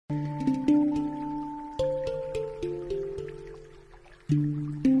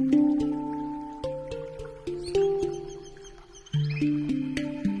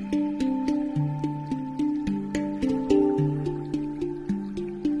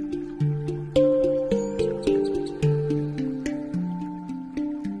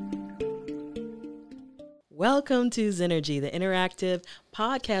welcome to Zenergy, the interactive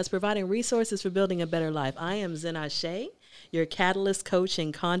podcast providing resources for building a better life. I am Zen Ashe, your catalyst, coach,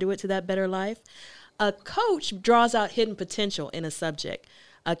 and conduit to that better life. A coach draws out hidden potential in a subject.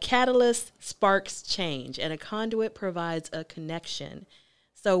 A catalyst sparks change, and a conduit provides a connection.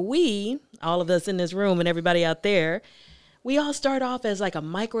 So we, all of us in this room and everybody out there, we all start off as like a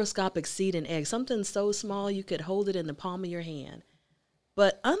microscopic seed and egg, something so small you could hold it in the palm of your hand.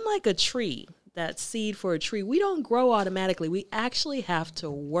 But unlike a tree, that seed for a tree, we don't grow automatically. We actually have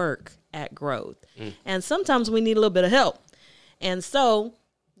to work at growth. And sometimes we need a little bit of help. And so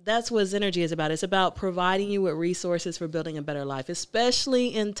that's what Zenergy is about. It's about providing you with resources for building a better life, especially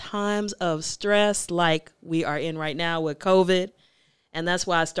in times of stress like we are in right now with COVID. And that's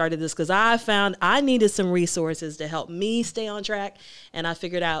why I started this, because I found I needed some resources to help me stay on track. And I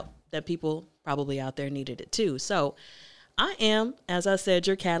figured out that people probably out there needed it too. So I am, as I said,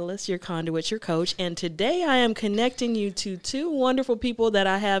 your catalyst, your conduit, your coach. And today I am connecting you to two wonderful people that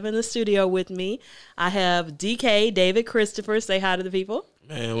I have in the studio with me. I have DK, David Christopher. Say hi to the people.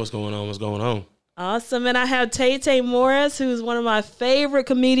 Man, what's going on? What's going on? Awesome. And I have Tay Morris, who's one of my favorite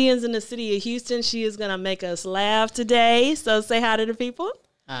comedians in the city of Houston. She is going to make us laugh today. So say hi to the people.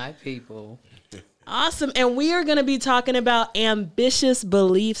 Hi, people. Awesome. And we are going to be talking about ambitious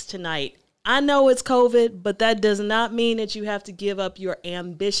beliefs tonight. I know it's COVID, but that does not mean that you have to give up your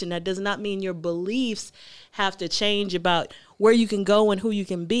ambition. That does not mean your beliefs have to change about where you can go and who you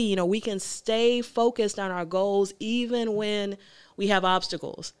can be. You know, we can stay focused on our goals even when we have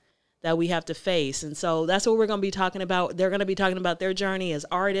obstacles that we have to face. And so that's what we're going to be talking about. They're going to be talking about their journey as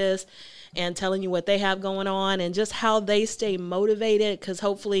artists and telling you what they have going on and just how they stay motivated, because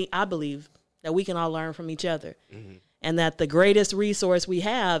hopefully I believe that we can all learn from each other. Mm-hmm. And that the greatest resource we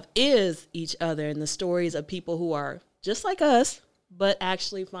have is each other and the stories of people who are just like us, but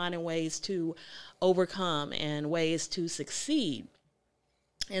actually finding ways to overcome and ways to succeed.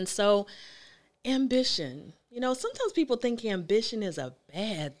 And so ambition, you know, sometimes people think ambition is a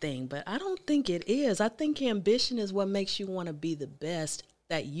bad thing, but I don't think it is. I think ambition is what makes you want to be the best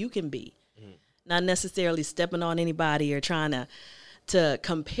that you can be. Mm-hmm. Not necessarily stepping on anybody or trying to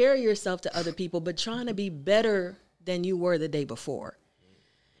compare yourself to other people, but trying to be better than you were the day before.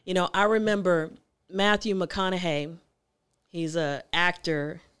 You know, I remember Matthew McConaughey, he's an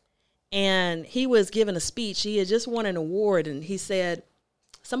actor, and he was giving a speech. He had just won an award, and he said,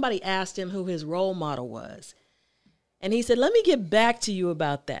 somebody asked him who his role model was. And he said, let me get back to you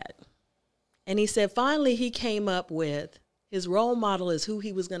about that. And he said, finally, he came up with his role model is who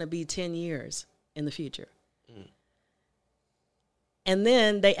he was going to be 10 years in the future. And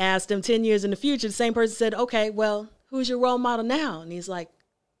then they asked him 10 years in the future, the same person said, okay, well, who's your role model now? And he's like,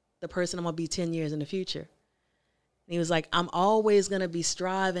 the person I'm going to be 10 years in the future. And he was like, I'm always going to be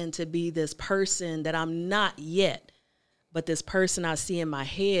striving to be this person that I'm not yet, but this person I see in my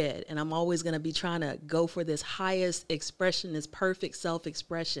head. And I'm always going to be trying to go for this highest expression, this perfect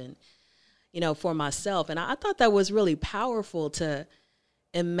self-expression, you know, for myself. And I thought that was really powerful to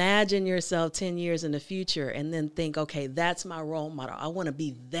imagine yourself 10 years in the future and then think, okay, that's my role model. I want to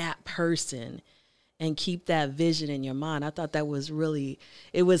be that person and keep that vision in your mind. I thought that was really,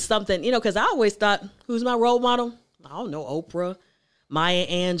 it was something, you know, because I always thought, who's my role model? I don't know, Oprah, Maya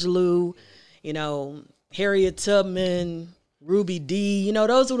Angelou, you know, Harriet Tubman, Ruby Dee. You know,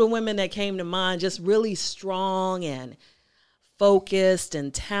 those were the women that came to mind, just really strong and focused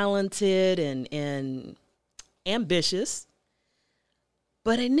and talented and ambitious.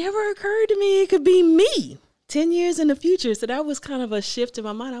 But it never occurred to me it could be me 10 years in the future. So that was kind of a shift in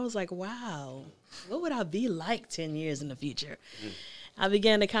my mind. I was like, wow, what would I be like 10 years in the future? I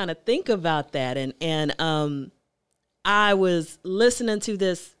began to kind of think about that. And I was listening to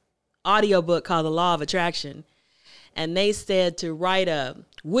this audiobook called The Law of Attraction. And they said to write a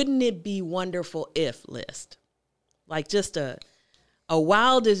wouldn't it be wonderful if list. Like just a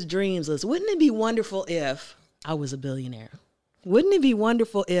wildest dreams list. Wouldn't it be wonderful if I was a billionaire? Wouldn't it be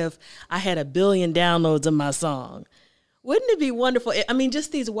wonderful if I had 1 billion downloads of my song? Wouldn't it be wonderful? I mean,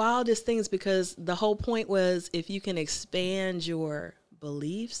 just these wildest things, because the whole point was if you can expand your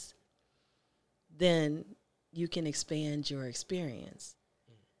beliefs, then you can expand your experience.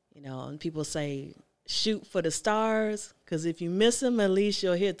 You know, and people say, shoot for the stars, because if you miss them, at least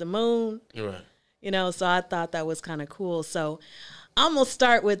you'll hit the moon. Right. You know, so I thought that was kind of cool. So I'm going to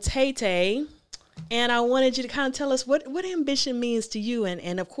start with Tay. And I wanted you to kind of tell us what ambition means to you.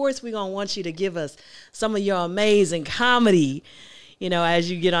 And of course, we're going to want you to give us some of your amazing comedy, you know,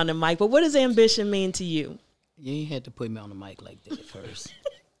 as you get on the mic. But what does ambition mean to you? You ain't had to put me on the mic like that at first.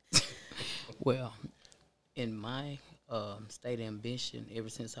 Well, in my state ambition, ever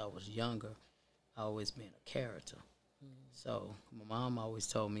since I was younger, I always been a character. So my mom always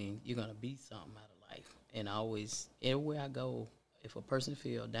told me, you're going to be something out of life. And I always, everywhere I go, if a person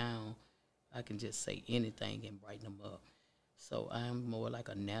feel down, I can just say anything and brighten them up. So I'm more like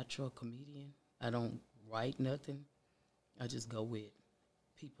a natural comedian. I don't write nothing. I just go with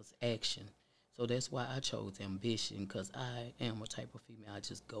people's action. So that's why I chose Ambition, because I am a type of female. I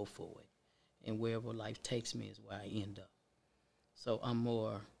just go for it. And wherever life takes me is where I end up. So I'm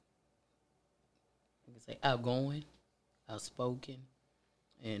more, I can say, outgoing, outspoken,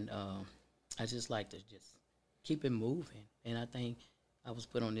 and I just like to just keep it moving. And I think I was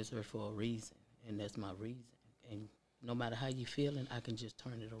put on this earth for a reason, and that's my reason. And no matter how you feeling, I can just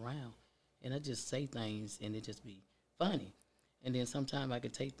turn it around. And I just say things, and it just be funny. And then sometimes I can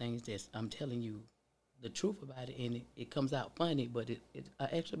take things that I'm telling you the truth about it, and it comes out funny, but I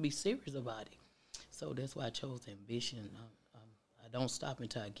actually be serious about it. So that's why I chose Ambition. I don't stop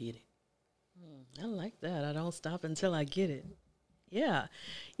until I get it. I like that. I don't stop until I get it. Yeah.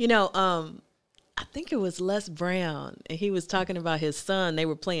 You know, I think it was Les Brown, and he was talking about his son. They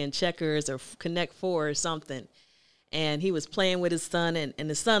were playing checkers or Connect Four or something, and he was playing with his son, and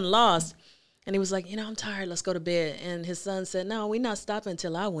his son lost. And he was like, I'm tired. Let's go to bed. And his son said, no, we're not stopping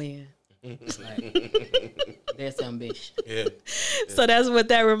until I win. That's Ambition. Yeah. So that's what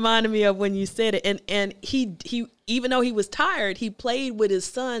that reminded me of when you said it. And he even though he was tired, he played with his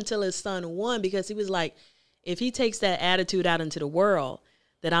son till his son won, because he was like, if he takes that attitude out into the world,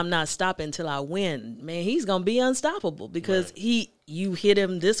 that I'm not stopping until I win, man, he's going to be unstoppable, because you hit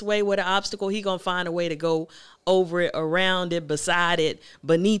him this way with an obstacle, he going to find a way to go over it, around it, beside it,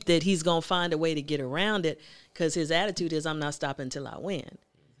 beneath it. He's going to find a way to get around it, because his attitude is, I'm not stopping until I win.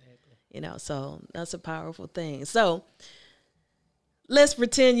 Exactly. So that's a powerful thing. So let's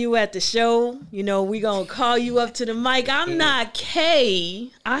pretend you at the show. We going to call you up to the mic. I'm not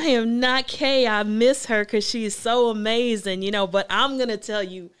Kay. I am not Kay. I miss her because she's so amazing, but I'm going to tell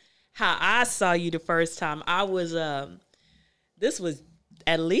you how I saw you the first time. I was, this was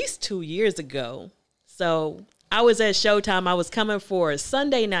at least 2 years ago. So I was at Showtime. I was coming for a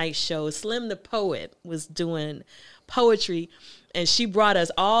Sunday night show. Slim the Poet was doing poetry, and she brought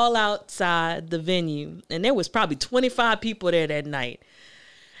us all outside the venue. And there was probably 25 people there that night.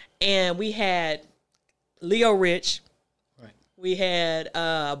 And we had Leo Rich. Right. We had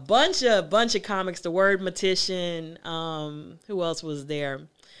a bunch of comics, The Word Matician. Who else was there?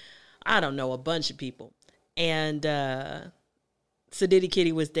 I don't know, a bunch of people. And Sadiddy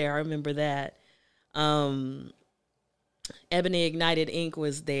Kitty was there. I remember that. Ebony Ignited Ink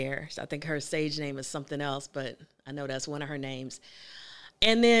was there. I think her stage name is something else, but I know that's one of her names.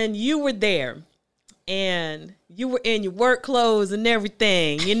 And then you were there, and you were in your work clothes and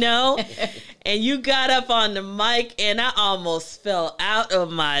everything, and you got up on the mic, and I almost fell out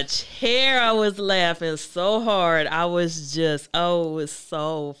of my chair. I was laughing so hard. I was just, it was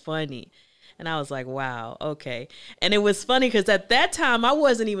so funny. And I was like, wow, okay. And it was funny because at that time, I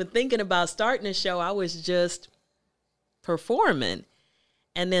wasn't even thinking about starting a show. I was just performing.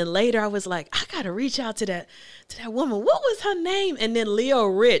 And then later I was like, I got to reach out to that woman. What was her name? And then Leo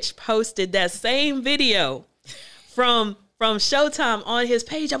Rich posted that same video from Showtime on his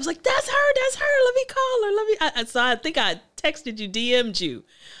page. I was like, that's her. Let me call her. So I think I texted you, DM'd you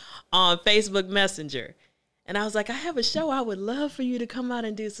on Facebook Messenger. And I was like, I have a show. I would love for you to come out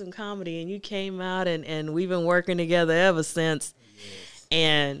and do some comedy. And you came out, and we've been working together ever since.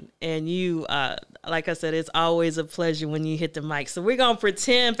 Yes. And you, like I said, it's always a pleasure when you hit the mic. So we're going to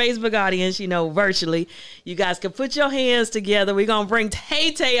pretend, Facebook audience, virtually, you guys can put your hands together. We're going to bring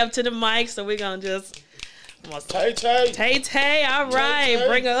Tay-Tay up to the mic. So we're going to just... Tay-Tay. Tay-Tay, all right.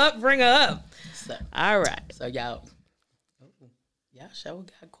 Tay-Tay. Bring her up. So, all right. So y'all sure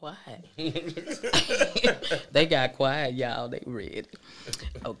got quiet. They got quiet, y'all. They read.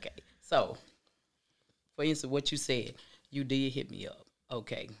 Okay. So, for instance, what you said, you did hit me up.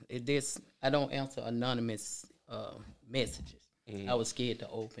 Okay. I don't answer anonymous messages. Mm-hmm. I was scared to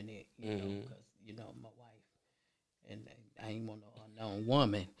open it, because, my wife, and I ain't want no unknown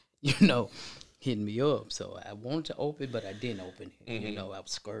woman, hitting me up. So I wanted to open, but I didn't open it. Mm-hmm. I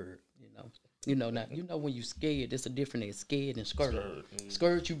was scared, Now, when you scared, it's a different than scared and scared.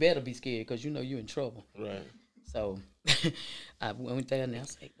 Scared, you better be scared because you're in trouble. Right. So I went there and I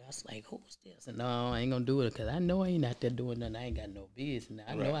was like, who's this? And no, I ain't gonna do it because I know I ain't out there doing nothing. I ain't got no business.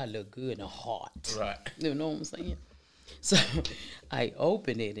 I know I look good and hot. Right. You know what I'm saying? So I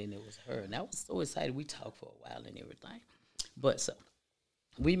opened it and it was her, and I was so excited. We talked for a while and everything. But so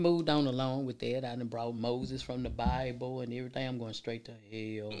we moved on along with that. I done brought Moses from the Bible and everything. I'm going straight to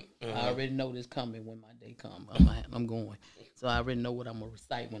hell. I already know this coming when my day comes. I'm going. So I already know what I'm going to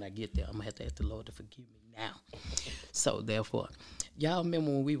recite when I get there. I'm going to have to ask the Lord to forgive me now. So therefore, y'all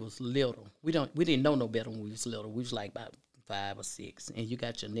remember when we was little. We didn't know no better when we was little. We was like about 5 or 6. And you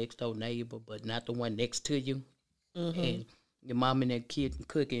got your next door neighbor, but not the one next to you. And your mom and that kid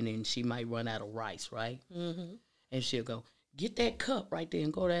cooking, and she might run out of rice, right? And she'll go, get that cup right there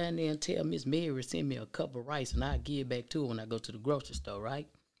and go down there and tell Miss Mary send me a cup of rice, and I'll give it back to her when I go to the grocery store, right?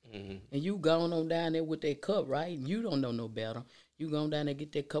 And you going on down there with that cup, right? You don't know no better. You go down there,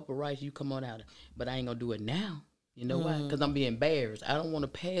 get that cup of rice, you come on out. But I ain't going to do it now. You know why? Because I'm being embarrassed. I don't want to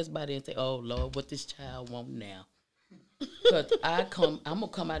pass by there and say, oh, Lord, what this child want now? Because I'm going to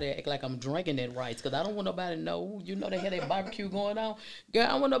come out there and act like I'm drinking that rice, because I don't want nobody to know. You know they had that barbecue going on. Girl, I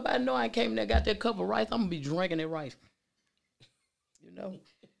don't want nobody to know I came there, got that cup of rice. I'm going to be drinking that rice. You know?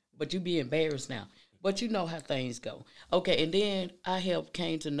 But you be embarrassed now. But you know how things go. Okay, and then I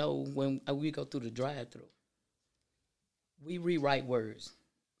came to know when we go through the drive-thru, we rewrite words.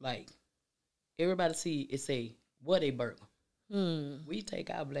 Like, everybody see it say, what a burger. We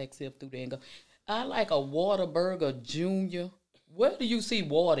take our black self through there and go, I like a Whataburger Junior. Where do you see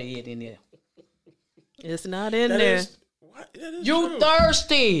water in there? It's not in there. You true.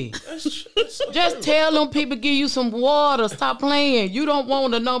 thirsty. That's so Just true. tell them people give you some water. Stop playing. You don't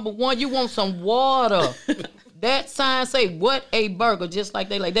want the number one. You want some water. That sign say, what a burger. Just like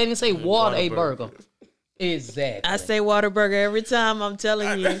they didn't say water a burger. Exactly. I say Whataburger every time. I'm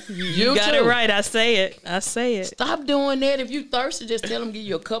telling you. You got too. it right. I say it. Stop doing that. If you thirsty, just tell them give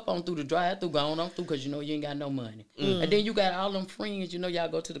you a cup on through the drive-thru, go on through, because you know you ain't got no money. And then you got all them friends, you know, y'all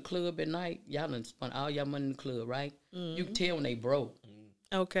go to the club at night. Y'all done spend all your money in the club, right? You can tell when they broke.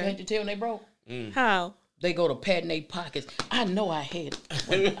 Okay. Can't you tell when they broke? How? They go to patting their pockets. I know I had.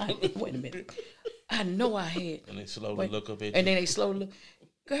 Wait a minute. I know I had. And they slowly look up at you. And then they slowly look.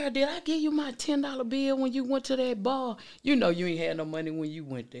 Girl, did I give you my $10 bill when you went to that bar? You know you ain't had no money when you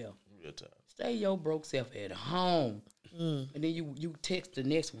went there. Real time. Stay your broke self at home. And then you text the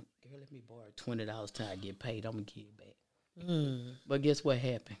next one. Girl, let me borrow $20 till I get paid. I'm going to give it back. But guess what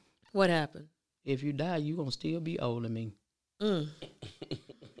happened? What happened? If you die, you going to still be owing me. I'm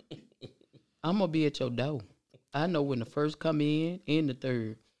going to be at your door. I know when the first come in and the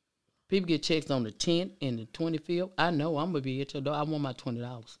third. People get checks on the 10th and the 25th. I know I'm going to be at your door. I want my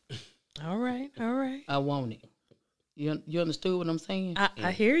 $20. All right. I want it. You understood what I'm saying?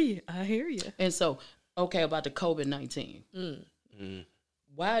 I hear you. And so, okay, about the COVID-19.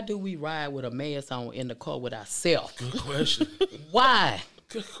 Why do we ride with a mask on in the car with ourselves? Good question. Why?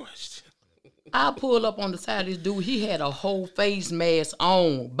 Good question. I pulled up on the side of this dude. He had a whole face mask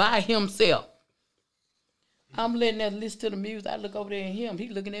on by himself. I'm letting that listen to the music. I look over there at him. He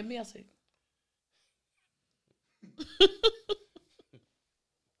looking at me. I said,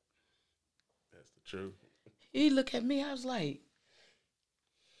 That's the truth. he look at me. I was like,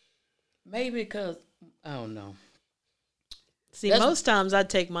 maybe because, I don't know. See, most times I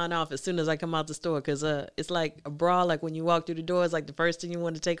take mine off as soon as I come out the store, because it's like a bra. Like when you walk through the door, it's like the first thing you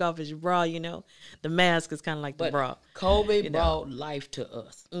want to take off is your bra, you know. The mask is kind of like the bra. COVID brought life to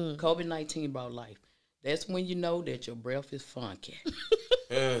us. COVID-19 brought life. That's when you know that your breath is funky.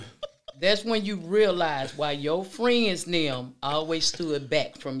 That's when you realize why your friends them always stood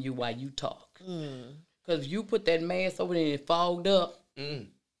back from you while you talk. Because if you put that mask over there and it fogged up,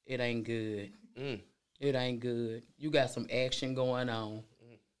 it ain't good. It ain't good. You got some action going on.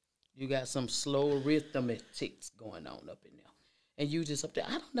 You got some slow arithmetics going on up in there. And you just up there,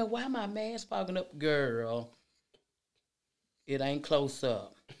 I don't know why my mask fogging up. Girl, it ain't close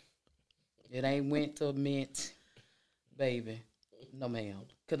up. It ain't went to mint, baby. No, ma'am.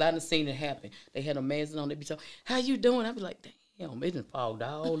 Because I done seen it happen. They had a mask on. They be so, how you doing? I be like, damn, it done fogged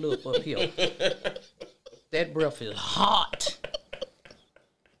all up here. That breath is hot.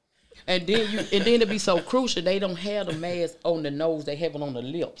 And then it be so crucial. They don't have the mask on the nose. They have it on the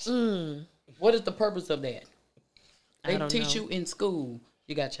lips. What is the purpose of that? They teach you in school.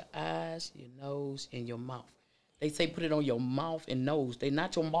 You got your eyes, your nose, and your mouth. They say put it on your mouth and nose. They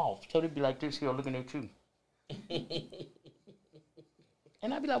not your mouth. So they be like this here looking at you.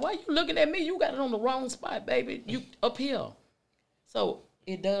 And I be like, why you looking at me? You got it on the wrong spot, baby. You up here. So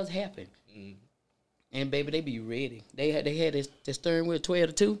it does happen. And baby, they be ready. They had the steering wheel 12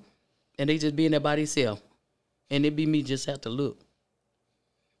 to 2, and they just be in there by themselves. And it be me just have to look.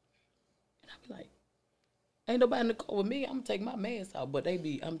 And I be like, ain't nobody in the car with me. I'm gonna take my mask off. But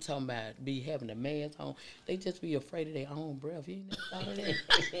I'm talking about be having a mask on. They just be afraid of their own breath. You ain't never thought of that?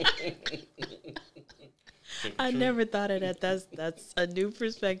 I never thought of that. That's a new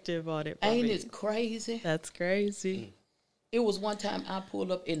perspective on it. Ain't it crazy? That's crazy. It was one time I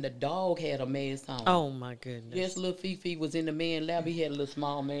pulled up and the dog had a mask on. Oh my goodness. Yes, little Fifi was in the man lab. He had a little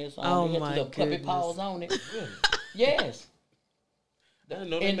small mask on. Oh he had my little puppy goodness. paws on it. Yes. I didn't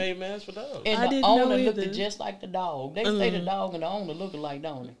know they made masks for dogs. And I the didn't know owner looked either. just like the dog. They say the dog and the owner looking like,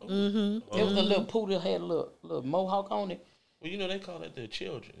 don't it? Mm-hmm. It was a little poodle had a little mohawk on it. Well, you know, they call that their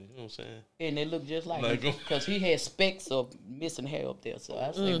children. You know what I'm saying? And they looked just like Like him him. because he had specks of missing hair up there. So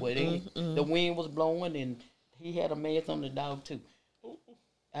I said, well, the wind was blowing and he had a mask on the dog too.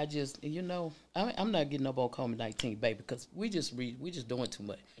 I just, I'm not getting up on COVID-19, baby, because we just doing too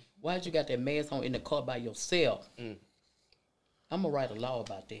much. Why did you got that mask on in the car by yourself? I'm gonna write a law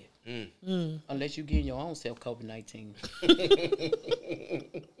about that. Unless you getting your own self COVID-19.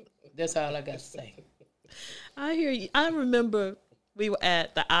 That's all I got to say. I hear you. I remember we were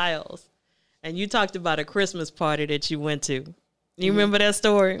at the Isles, and you talked about a Christmas party that you went to. You remember that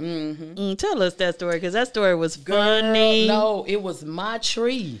story? Mm-hmm. Tell us that story, because that story was funny. No, it was my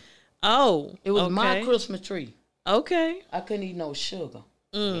tree. Oh, It was my okay. Christmas tree. Okay. I couldn't eat no sugar.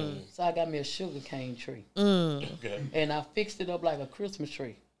 So I got me a sugar cane tree. Okay. And I fixed it up like a Christmas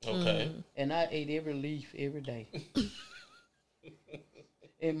tree. Okay. And I ate every leaf every day.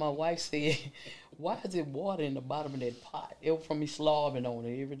 And my wife said, why is it water in the bottom of that pot? It was from me slobbing on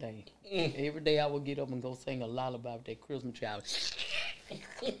it every day. Every day I would get up and go sing a lullaby with that Christmas tree.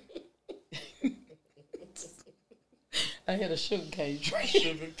 I had a sugar cane tree.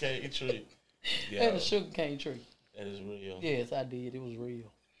 Sugar cane tree. I had Yeah, a sugar cane tree. that is real. Yes, I did. It was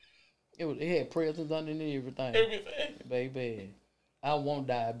real. It had presents underneath everything. Everything. Baby, I want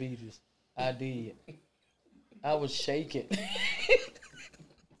diabetes. I did. I was shaking.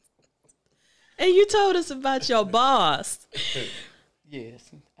 And you told us about your boss.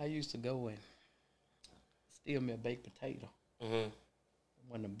 Yes, I used to go and steal me a baked potato. Mm-hmm.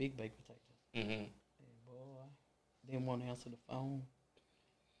 One of them big baked potatoes. Mm-hmm. And boy, didn't want to answer the phone.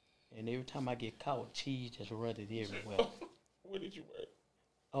 And every time I get caught, cheese just running everywhere. Where did you work?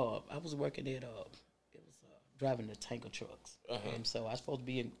 I was working at driving the tanker trucks, and so I was supposed to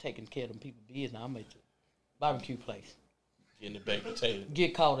be taking care of them people business. I'm at the barbecue place. Getting the baked potato.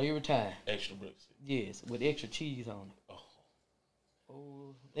 Get caught every time. Extra bricks. Yes, with extra cheese on it.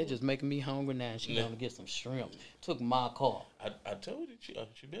 Oh, they're just making me hungry now. She gonna get some shrimp. Took my car. I told you, she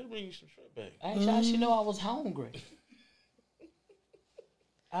better bring you some shrimp back. I ain't sure she know I was hungry.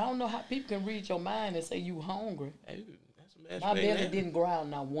 I don't know how people can read your mind and say you hungry. Hey, that's a match My made in belly heaven. didn't growl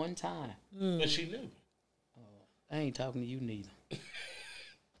not one time. But she knew. I ain't talking to you neither.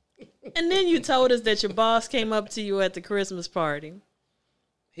 And then you told us that your boss came up to you at the Christmas party.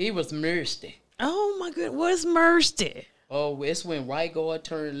 He was thirsty. Oh my goodness, what's Mercy? Oh, it's when right guard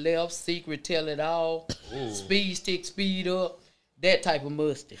turn left, secret tell it all, speed stick, speed up, that type of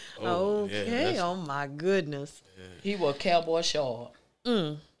musty. Okay, that's- oh my goodness. He was cowboy sharp,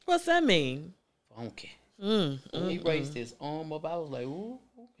 What's that mean? funky. When he raised his arm up, I was like, ooh,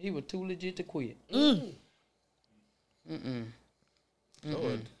 he was too legit to quit. Lord.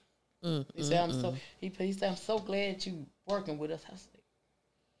 He said, he said, I'm so glad you working with us. I said,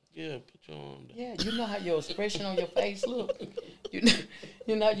 Yeah, put your arm down. yeah, you know how your expression on your face look.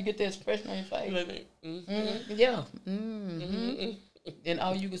 You know how you get that expression on your face. Like that. Yeah. Mm-hmm. And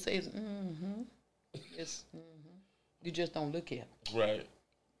all you can say is, mm-hmm. Yes. Mm-hmm. You just don't look at it. Right.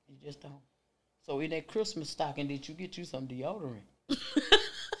 You just don't. So in that Christmas stocking, did you get you some deodorant?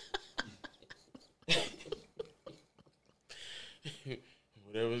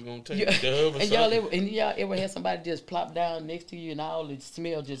 Whatever it's gonna take. Yeah. Dove or And something. y'all ever had somebody just plop down next to you and all the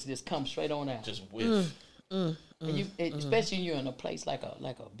smell just come straight on out? Just whiff. And you, especially when you're in a place like a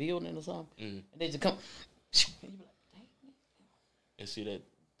building or something, and they just come. And you be like, dang. And see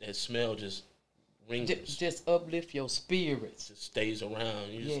that smell just rings. Just uplift your spirits. Just stays around.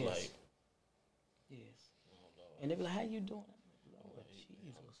 You just Yes. like, Yes. And they be like, how you doing? Lord,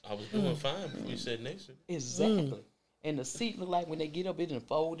 Jesus. I was doing fine before you said next to me. Exactly. And the seat look like when they get up, it done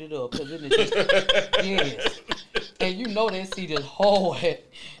folded up. Cause it just, yes. And you know that seat is hard.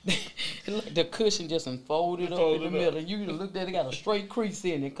 The cushion just unfolded up in the Folded middle. up. You looked at it, got a straight crease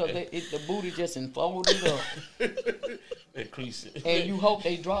in it. Cause the booty just unfolded up. That crease. And you hope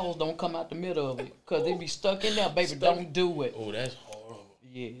they drawers don't come out the middle of it. Cause they be stuck in there, baby. Don't do it. Oh, that's horrible.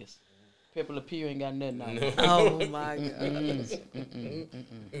 Yes. Pepper Le Pew ain't got nothing on it. Oh my god.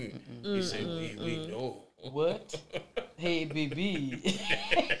 He said, we know. What? Hey, baby.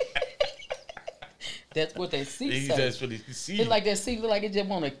 That's what that seat say. That's what he see. It's like that seat look like it just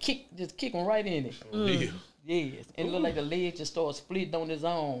want to kick him right in it. Yeah. Yes. And it look like the leg just starts splitting on his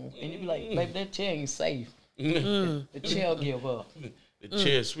own. And you be like, baby, that chair ain't safe. The caregiver. The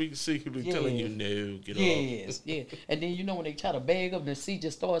chair secretly telling you, no, get off. Yes, yeah. And then, when they try to bag up and the seat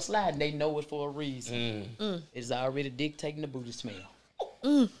just starts sliding, they know it for a reason. It's already dictating the booty smell.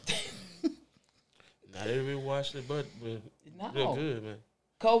 Not everybody wash their butt, but real good, man.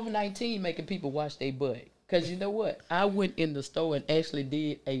 COVID-19 making people wash their butt. Because you know what? I went in the store and actually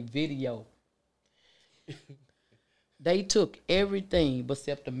did a video. They took everything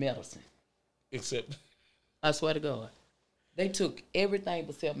except the medicine. Except? I swear to God. They took everything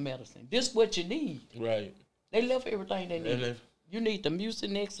except medicine. This is what you need. Right. They left everything they need. You need the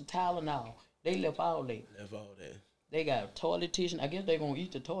Mucinex, the Tylenol. They left all that. They got a toilet tissue. I guess they're going to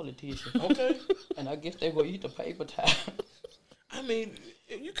eat the toilet tissue. Okay. And I guess they're going to eat the paper towel. I mean,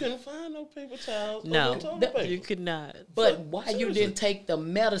 you couldn't find no paper towels. No, paper. you could not. But why you didn't take the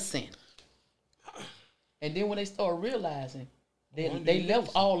medicine? And then when they started realizing, then they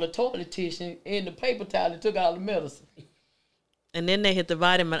left all the toilet tissue in the paper towel and took all the medicine. And then they hit the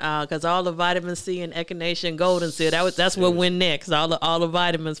vitamin aisle because all the vitamin C and echinacea and golden seal, that's what went next. All the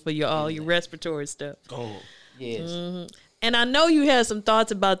vitamins for your respiratory stuff. Gone. Yes. Mm-hmm. And I know you had some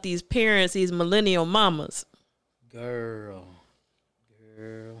thoughts about these parents, these millennial mamas. Girl.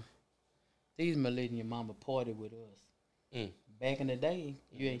 These millennial mama party with us. Back in the day,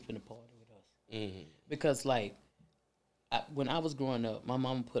 you ain't finna party with us. Because when I was growing up, my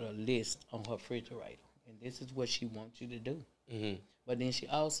mama put a list on her refrigerator. And this is what she wants you to do. But then she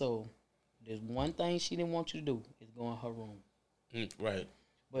also, there's one thing she didn't want you to do is go in her room. Right.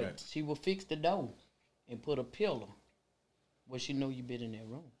 But she will fix the door and put a pillow where she know you been in that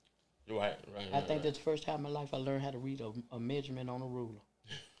room. Right. I think that's the first time in my life I learned how to read a measurement on a ruler.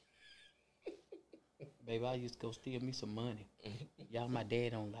 Baby, I used to go steal me some money. Y'all, my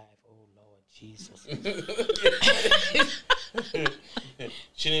dad on live. Oh, Lord Jesus.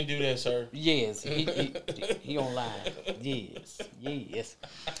 She didn't do that, sir. Yes, he on live. Yes.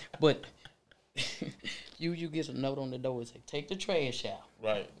 But you get a note on the door and say, take the trash out.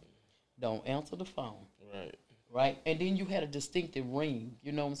 Right. Don't answer the phone. Right. And then you had a distinctive ring.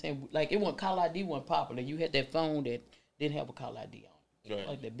 You know what I'm saying? Like, it wasn't call ID wasn't popular. You had that phone that didn't have a call ID on it. Right.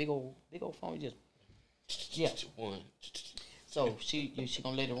 Like that big old phone. One. So she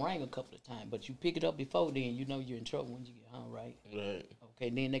gonna let it ring a couple of times, but you pick it up before then, you know you're in trouble when you get home, right? Right. Okay,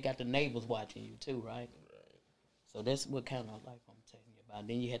 then they got the neighbors watching you too, right? So that's what kind of life I'm telling you about.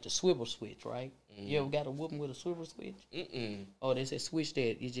 Then you had the swivel switch, right? You ever got a whooping with a swivel switch? Oh, there's a switch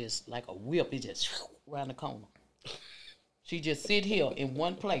that is just like a whip. It just around the corner. She just sit here in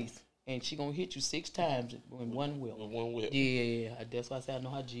one place, and she gonna hit you 6 times in one whip. With one whip. Yeah, that's why I say I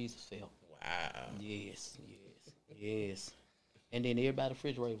know how Jesus felt. Wow. Yes. And then everybody's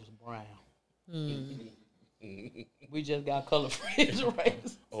refrigerator was brown. We just got color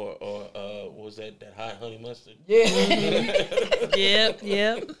refrigerators. Or what was that hot honey mustard? Yeah. Yep.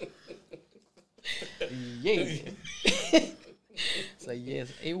 Yeah. So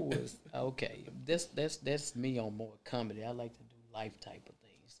yes, it was okay. That's me on more comedy. I like to do life type of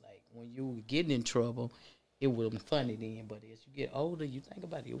things. Like when you were getting in trouble, it wasn't funny then. But as you get older, you think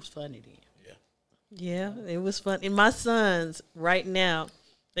about it was funny then. Yeah, it was fun. And my sons right now,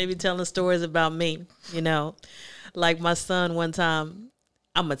 they be telling stories about me, Like my son one time,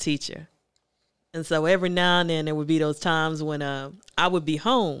 I'm a teacher. And so every now and then there would be those times when I would be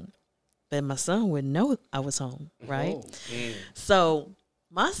home, but my son wouldn't know I was home, right? So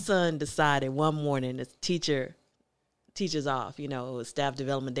my son decided one morning, the teacher's off, it was staff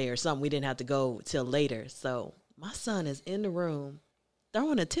development day or something. We didn't have to go till later. So my son is in the room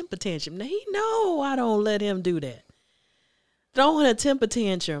throwing a temper tantrum. Now, he know I don't let him do that. Throwing a temper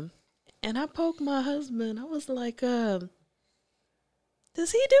tantrum. And I poked my husband. I was like, does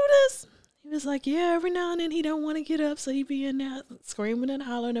he do this? He was like, yeah, every now and then he don't want to get up. So he be in there screaming and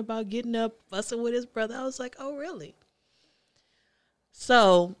hollering about getting up, fussing with his brother. I was like, oh, really?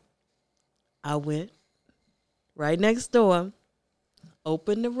 So I went right next door,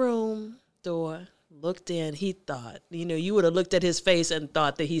 opened the room door, looked in. He thought, you would have looked at his face and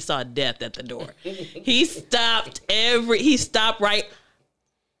thought that he saw death at the door. He stopped right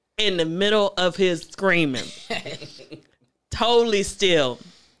in the middle of his screaming. Totally still.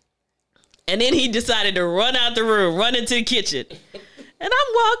 And then he decided to run out the room, run into the kitchen. And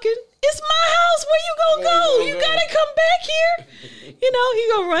I'm walking. It's my house. Where you gonna go? You gotta come back here. He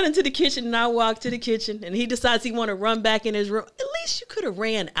gonna run into the kitchen, and I walk to the kitchen, and he decides he want to run back in his room. At least you could have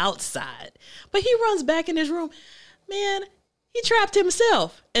ran outside. But he runs back in his room. Man, he trapped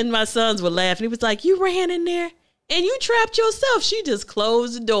himself. And my sons would laugh, and he was like, you ran in there, and you trapped yourself. She just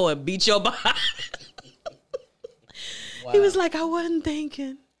closed the door and beat your behind. Wow. He was like, I wasn't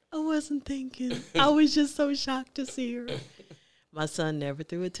thinking. I wasn't thinking. I was just so shocked to see her. My son never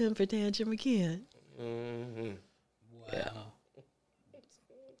threw a temper tantrum again. Mm-hmm. Wow.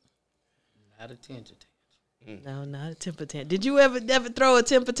 Not a temper tantrum. No, not a temper tantrum. Did you ever throw a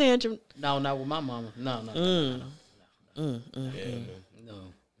temper tantrum? No, not with my mama. No. Yeah, man.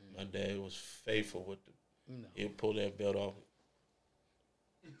 No. My dad was faithful with the. He'll pull that belt off.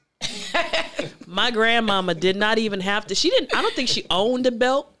 My grandmama did not even have to. She didn't. I don't think she owned a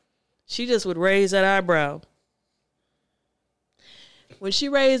belt. She just would raise that eyebrow. When she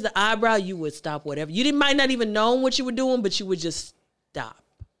raised the eyebrow, you would stop whatever. Might not even know what you were doing, but you would just stop.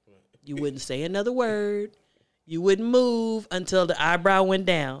 You wouldn't say another word. You wouldn't move until the eyebrow went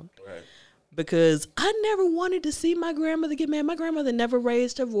down. Right. Because I never wanted to see my grandmother get mad. My grandmother never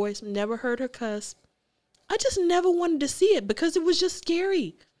raised her voice, never heard her cuss. I just never wanted to see it because it was just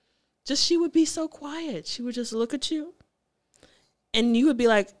scary. Just she would be so quiet. She would just look at you. And you would be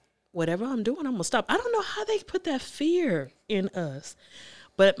like, whatever I'm doing, I'm going to stop. I don't know how they put that fear in us.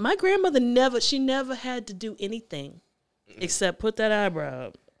 But my grandmother never had to do anything except put that eyebrow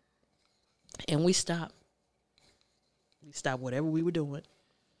up. And we stopped. We stopped whatever we were doing.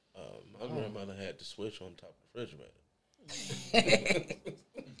 My grandmother had the switch on top of the refrigerator.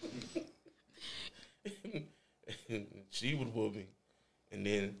 She would whoop me. And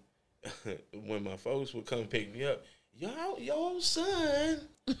then when my folks would come pick me up, your son,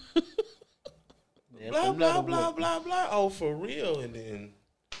 blah, blah, blah, blah, blah. Oh, for real. And then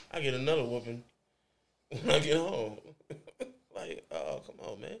I get another whooping when I get home. Like, oh, come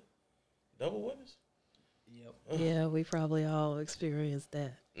on, man. Double whoopings? Yep. Yeah, we probably all experienced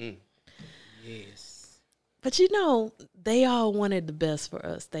that. Yes. But they all wanted the best for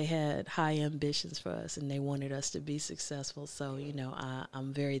us. They had high ambitions for us, and they wanted us to be successful. So,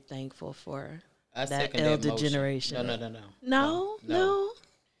 I'm very thankful for that elder generation. No.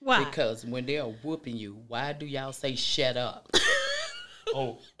 Why? Because when they're whooping you, why do y'all say shut up?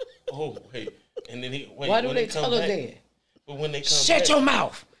 Oh, hey. And then why do they tell us that? But when they come shut your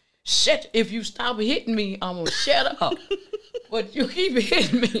mouth. If you stop hitting me, I'm going to shut up. But you keep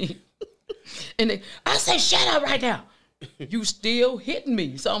hitting me. And I say, shut up right now. You still hitting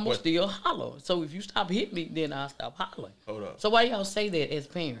me, so I'm going to still holler. So if you stop hitting me, then I'll stop hollering. Hold up. So why y'all say that as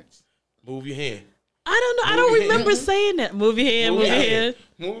parents? Move your hand. I don't know. I don't remember saying that. Move your hand, move your hand.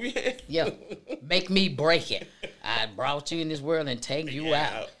 Move your hand. Yeah. Make me break it. I brought you in this world and take you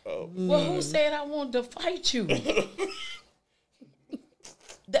out. Well, who said I wanted to fight you?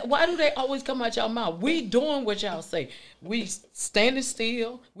 Why do they always come out y'all mouth? We doing what y'all say. We standing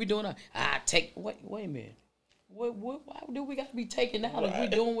still. We doing wait a minute. Why do we got to be taken out if we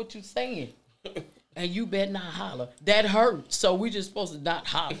doing what you saying? And you better not holler. That hurts. So we just supposed to not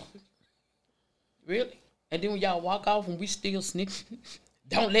holler. Really? And then when y'all walk off and we still snick,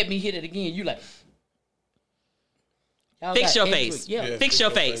 don't let me hit it again. You like. Fix your face. Yeah. Fix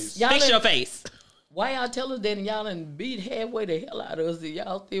your face. Fix your face. Why y'all tell us that and y'all done beat halfway the hell out of us and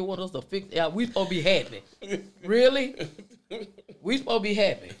y'all still want us to fix it? We supposed to be happy. Really? We supposed to be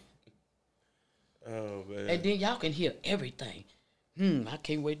happy. Oh, man. And then y'all can hear everything. I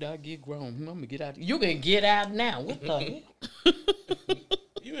can't wait till I get grown. I'm going to get out. You can get out now. What the hell?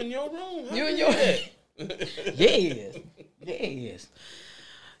 You in your room. You in your head. Yes.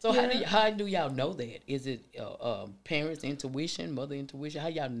 So how do y'all know that? Is it parents' intuition, mother intuition? How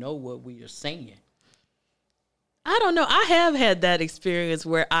y'all know what we are saying? I don't know. I have had that experience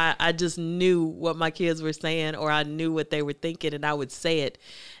where I just knew what my kids were saying, or I knew what they were thinking, and I would say it,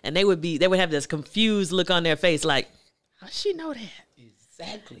 and they would have this confused look on their face, like, how'd she know that?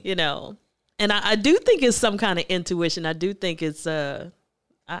 Exactly. And I do think it's some kind of intuition. I do think it's I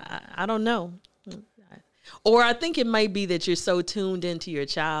don't know. Or I think it might be that you're so tuned into your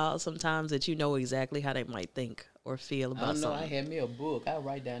child sometimes that you know exactly how they might think or feel about something. I had me a book. I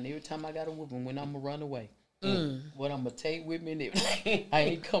write down every time I got a whooping when I'm going to run away. What I'm going to take with me, and I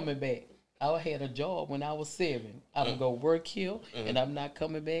ain't coming back. I had a job when I was 7. I'm going to go work here, and I'm not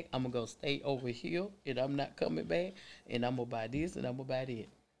coming back. I'm going to go stay over here, and I'm not coming back. And I'm going to buy this, and I'm going to buy that.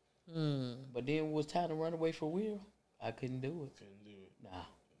 But then it was time to run away for real. I couldn't do it. Nah.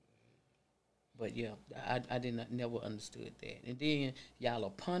 But yeah, I never understood that. And then y'all will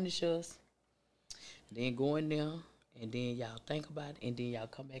punish us, and then go in there, and then y'all think about it, and then y'all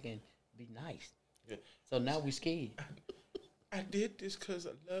come back and be nice. Yeah. So now we scared. I did this because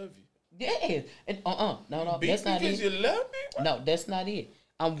I love you. Yeah. And no, that's not it. Because you love me? What? No, that's not it.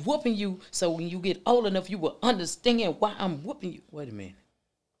 I'm whooping you so when you get old enough, you will understand why I'm whooping you. Wait a minute.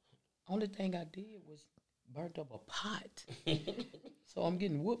 Only thing I did was burnt up a pot. So I'm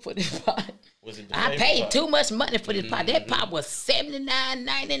getting whooped for this pot. Was it the I paper paid pot? too much money for this pot. That pot was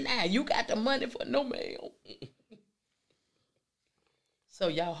 $79.99. You got the money for no man. So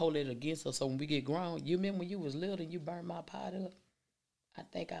y'all hold it against us. So when we get grown, you remember when you was little and you burned my pot up? I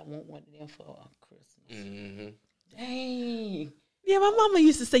think I want one of them for Christmas. Mm-hmm. Dang. Yeah, my mama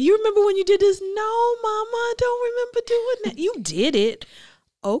used to say, "You remember when you did this?" No, mama, I don't remember doing that. You did it.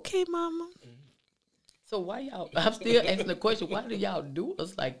 Okay, mama. So why y'all, I'm still asking the question, why do y'all do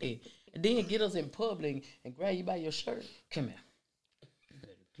us like that? And then get us in public and grab you by your shirt. Come here. You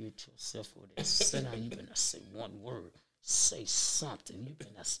better get yourself over there. Sit down. You better not say one word. Say something. You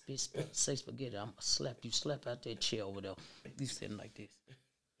better not say spaghetti. I'm going to slap you. Slap out that chair over there. You sitting like this.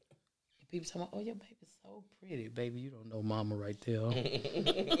 And people talking about, oh, your baby's so pretty. Baby, you don't know mama right there.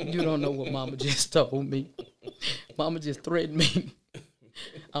 You don't know what mama just told me. Mama just threatened me.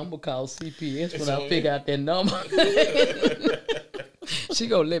 I'm going to call CPS when I figure out that number. She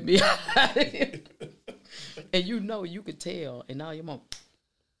going to let me out of here. And you could tell. And now your mom.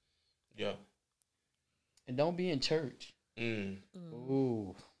 Yeah. And don't be in church. Mm.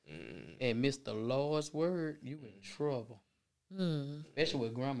 Ooh. Mm. And miss the Lord's word, you in trouble. Especially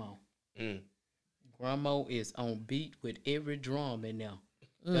with grandma. Grandma is on beat with every drum in there.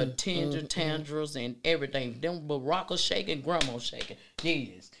 The tangers and everything. Them baracas shaking, grandma shaking.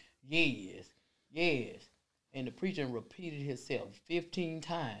 Yes, yes, yes. And the preacher repeated himself 15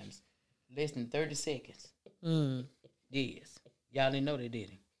 times, less than 30 seconds. Yes. Y'all didn't know that, did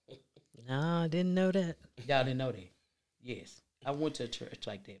he? No, I didn't know that. Y'all didn't know that? Yes. I went to a church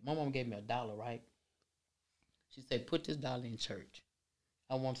like that. My mom gave me $1, right? She said, put this $1 in church.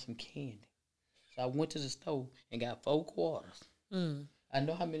 I want some candy. So I went to the store and got 4 quarters. I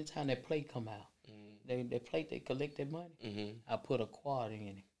know how many times that plate come out. That plate, they collect that money. I put a quarter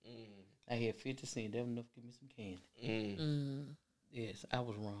in it. I had 50 cents. That was enough to give me some candy. Yes, I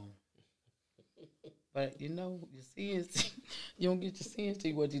was wrong. But, you sins, you don't get your sins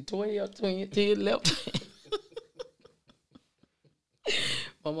till what, you 12, 10 left.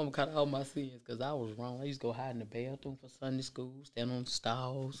 My mama caught all my sins because I was wrong. I used to go hide in the bathroom for Sunday school, stand on the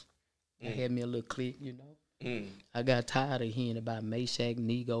stalls. I had me a little clique, I got tired of hearing about Meshach,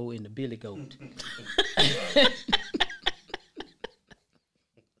 Nego, and the Billy Goat.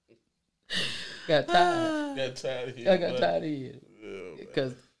 Got tired. Got tired of I got tired of hearing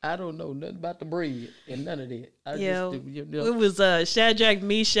because I don't know nothing about the bread and none of that. It was Shadrach,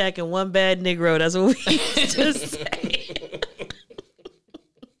 Meshach, and one bad Negro. That's what we used to say.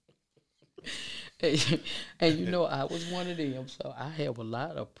 And I was one of them, so I have a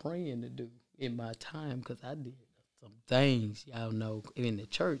lot of praying to do in my time because I did some things, y'all know, in the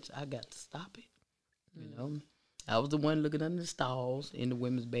church. I got to stop it, I was the one looking under the stalls in the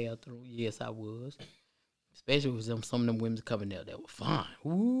women's bathroom. Yes, I was. Especially with some of them women coming there that were fine.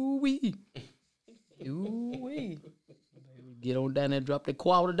 Ooh-wee. Ooh-wee. Get on down there and drop that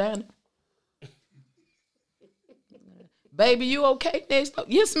quarter down there. Baby, you okay next door?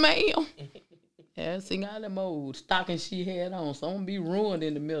 Yes, ma'am. Yeah, sing out them old stockings she had on. So I'm going to be ruined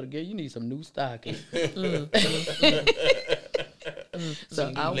in the middle. Girl, you need some new stockings.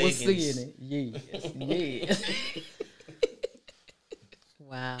 So I was seeing it. Yes.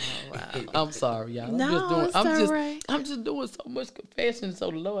 Wow. I'm sorry, y'all. I'm just doing so much confession,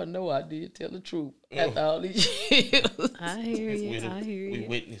 so the Lord know I did tell the truth after all these years. I hear you. We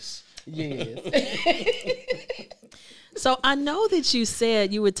witness. Yes. So I know that you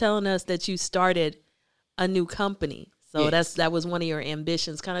said you were telling us that you started a new company. So Yes. that was one of your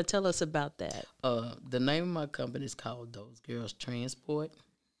ambitions. Kind of tell us about that. The name of my company is called Those Girls Transport.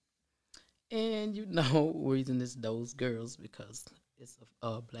 And reason it's Those Girls because it's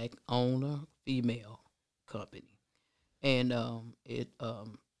a black owner, female company. And it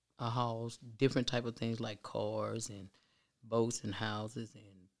hauls different type of things like cars and boats and houses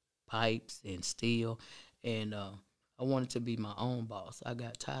and pipes and steel. And I wanted to be my own boss. I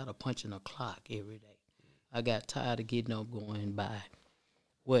got tired of punching a clock every day. I got tired of getting up going by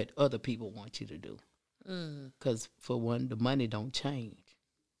what other people want you to do. Because for one, the money don't change.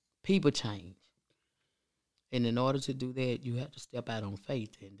 People change. And in order to do that, you have to step out on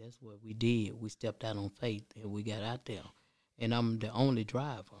faith. And that's what we did. We stepped out on faith and we got out there. And I'm the only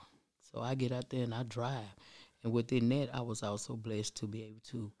driver. So I get out there and I drive. And within that, I was also blessed to be able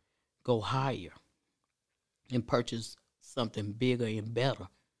to go higher and purchase something bigger and better.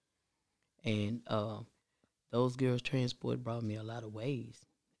 And Those Girls Transport brought me a lot of ways.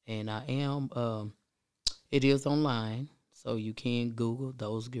 And I am, it is online, so you can Google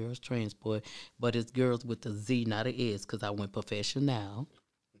Those Girls Transport, but it's girls with a Z, not an S, because I went professional.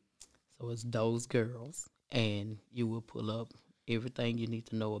 So it's Those Girls. and you will pull up everything you need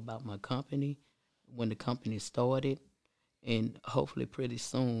to know about my company, when the company started, and hopefully pretty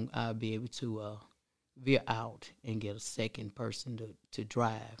soon I'll be able to veer out and get a second person to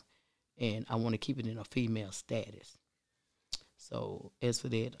drive, and I want to keep it in a female status. So as for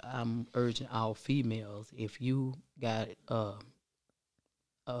that, I'm urging all females, if you got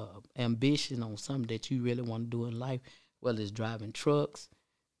ambition on something that you really want to do in life, whether it's driving trucks,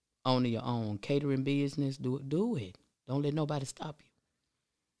 owning your own catering business, do it. Don't let nobody stop you.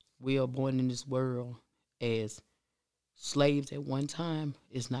 We are born in this world as slaves at one time.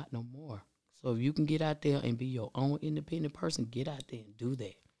 It's not no more. So if you can get out there and be your own independent person, get out there and do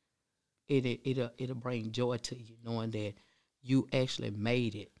that. It'll bring joy to you knowing that you actually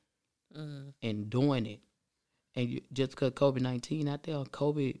made it and doing it. And just because COVID-19 out there,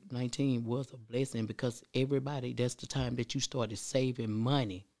 COVID-19 was a blessing because everybody, that's the time that you started saving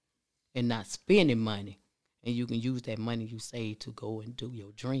money and not spending money. And you can use that money you save to go and do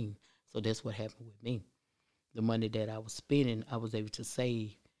your dream. So that's what happened with me. The money that I was spending, I was able to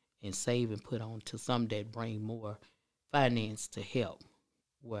save and put on to something that bring more finance to help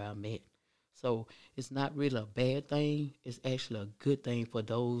where I'm at. So it's not really a bad thing. It's actually a good thing for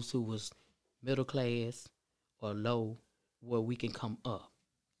those who was middle class or low, where we can come up.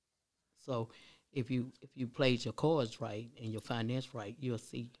 So if you played your cards right and your finance right, you'll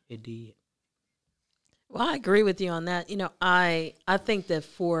see it did. Well, I agree with you on that. I think that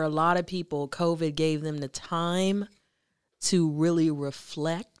for a lot of people, COVID gave them the time to really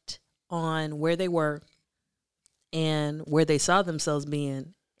reflect on where they were and where they saw themselves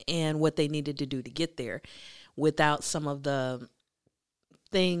being and what they needed to do to get there without some of the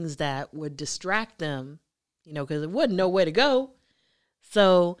things that would distract them, because it wasn't nowhere to go.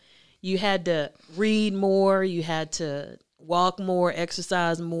 So you had to read more, you had to walk more,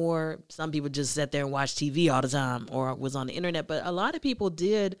 exercise more. Some people just sat there and watched TV all the time or was on the internet, but a lot of people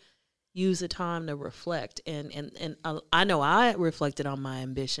did use the time to reflect. And I know I reflected on my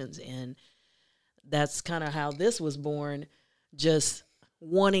ambitions, and that's kind of how this was born, just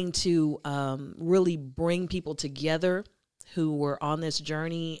wanting to really bring people together who were on this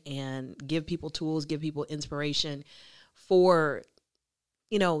journey and give people tools, give people inspiration for,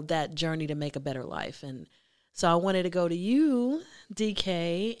 that journey to make a better life. And so I wanted to go to you,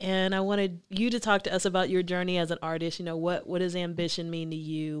 DK, and I wanted you to talk to us about your journey as an artist. What does ambition mean to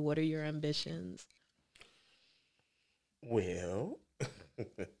you? What are your ambitions? Well,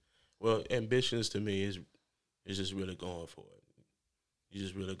 well, ambitions to me is just really going for it. You're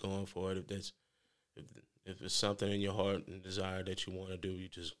just really going for it. If it's something in your heart and desire that you want to do,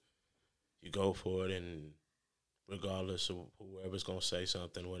 you go for it, and regardless of whoever's gonna say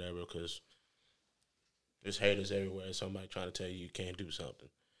something, whatever, because there's haters everywhere. Somebody trying to tell you can't do something.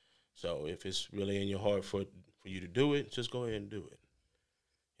 So if it's really in your heart for you to do it, just go ahead and do it,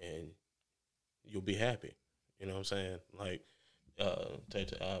 and you'll be happy. You know what I'm saying? Like,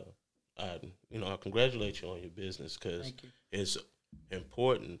 Tata, I congratulate you on your business because it's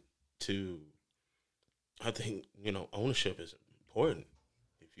important to. I think ownership is important.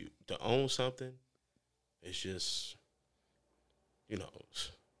 If you to own something, it's just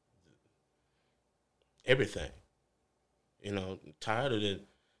everything. Tired of the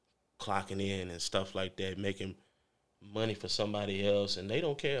clocking in and stuff like that, making money for somebody else, and they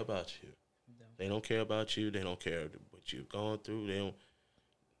don't care about you. No. They don't care about you. They don't care what you've gone through.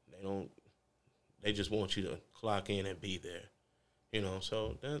 They just want you to clock in and be there.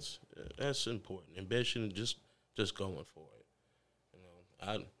 So that's important. Ambition, just going for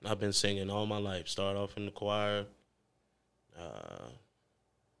it. I've been singing all my life. Start off in the choir.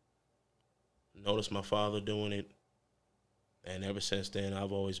 Noticed my father doing it, and ever since then,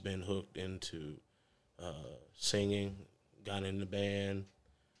 I've always been hooked into singing. Got in the band,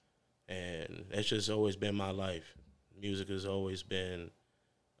 and that's just always been my life. Music has always been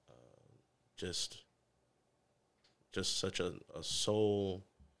just such a soul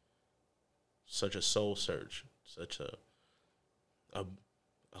search, such a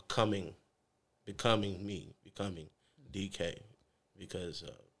becoming DK, because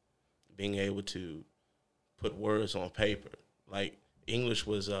being able to put words on paper, like English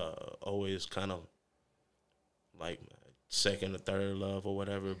was always kind of like my second or third love or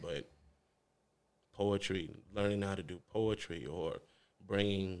whatever, but poetry, learning how to do poetry or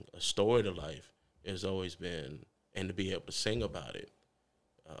bringing a story to life has always been, and to be able to sing about it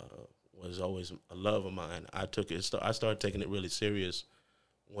was always a love of mine. I started taking it really serious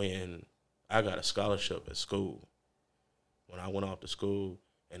when I got a scholarship at school. When I went off to school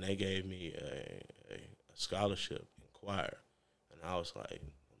and they gave me a scholarship in choir, and I was like,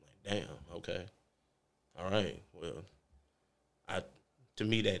 damn, okay. all right, well, to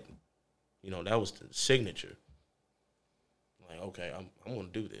me that, that was the signature. Like, okay, I'm gonna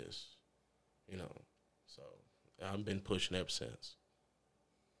do this, So I've been pushing ever since.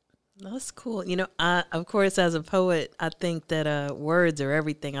 That's cool. Of course, as a poet, I think that words are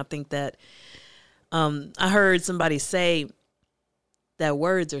everything. I think that I heard somebody say that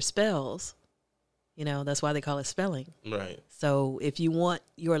words are spells. That's why they call it spelling. Right. So if you want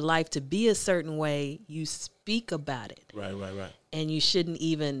your life to be a certain way, you speak about it. Right. And you shouldn't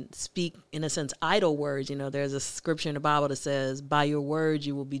even speak, in a sense, idle words. There's a scripture in the Bible that says, by your words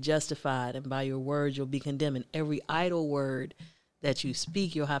you will be justified, and by your words you'll be condemned. And every idle word that you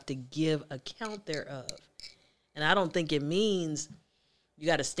speak, you'll have to give account thereof. And I don't think it means you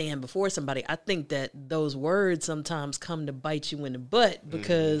got to stand before somebody. I think that those words sometimes come to bite you in the butt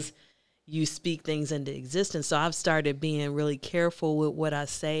because you speak things into existence. So I've started being really careful with what I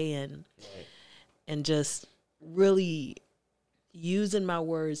say and just really using my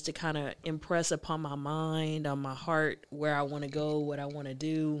words to kind of impress upon my mind, on my heart, where I want to go, what I want to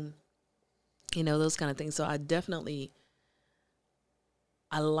do, those kind of things. So I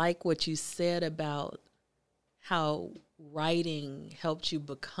like what you said about how writing helped you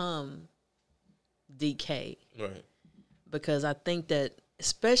become DK. Right. Because I think that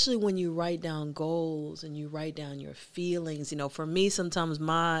especially when you write down goals and you write down your feelings, for me, sometimes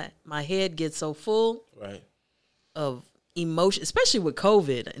my head gets so full of emotion, especially with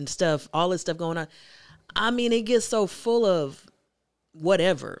COVID and stuff, all this stuff going on. I mean, it gets so full of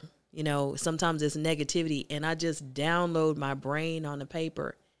whatever, sometimes it's negativity, and I just download my brain on the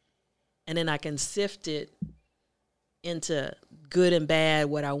paper, and then I can sift it into good and bad,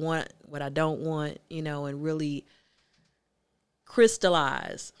 what I want, what I don't want, and really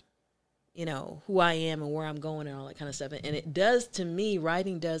crystallize, who I am and where I'm going and all that kind of stuff. And it does, to me,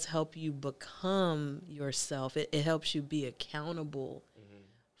 writing does help you become yourself. It helps you be accountable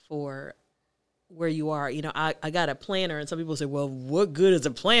for where you are. I got a planner, and some people say, well, what good is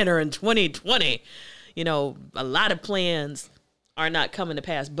a planner in 2020? A lot of plans are not coming to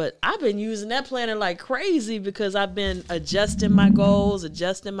pass. But I've been using that planner like crazy because I've been adjusting my goals,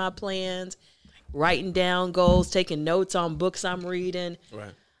 adjusting my plans, writing down goals, taking notes on books I'm reading,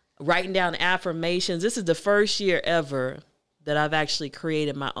 writing down affirmations. This is the first year ever that I've actually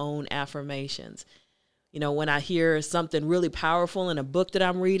created my own affirmations. When I hear something really powerful in a book that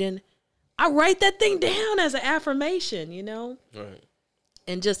I'm reading, I write that thing down as an affirmation, Right.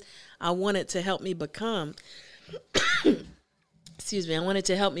 And just, I want it to help me become, excuse me, I want it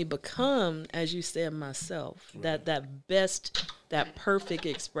to help me become, as you said, myself, that best, that perfect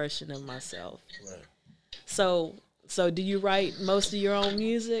expression of myself. Right. So do you write most of your own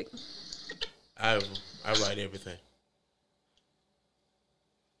music? I write everything.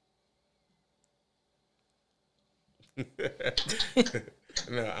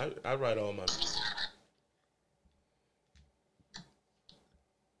 No, I write all my music.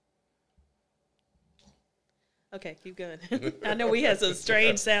 Okay, keep going. I know we had some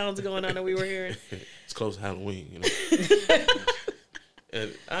strange sounds going on that we were hearing. It's close to Halloween,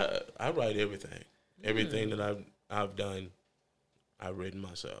 And I write everything. Everything that I've done, I've written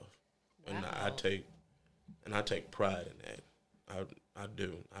myself. And Wow. I take pride in that. I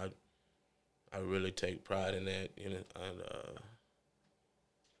do. I really take pride in that, and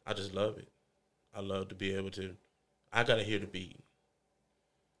I just love it. I love to be able to. I gotta hear the beat.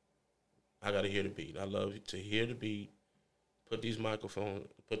 I love to hear the beat. Put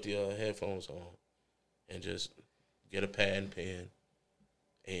the headphones on, and just get a pad and pen,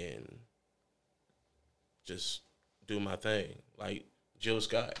 and just do my thing. Like Jill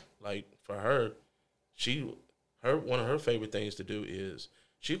Scott. Like for her, one of her favorite things to do is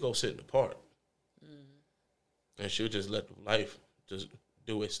she'll go sit in the park, and she'll just let life just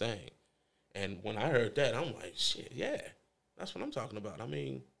do its thing. And when I heard that, I'm like, shit, yeah, that's what I'm talking about. I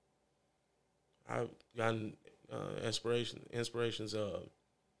mean, I've gotten inspirations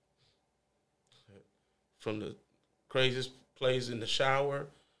from the craziest plays in the shower,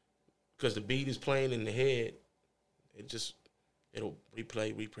 because the beat is playing in the head. It'll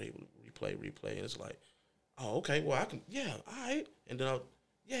replay, and it's like, oh, okay, well, I can, yeah, all right. And then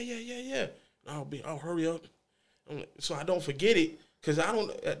yeah. And I'll hurry up. So I don't forget it, because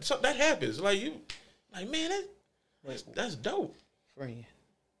that happens. Like, man, that's dope. Friend,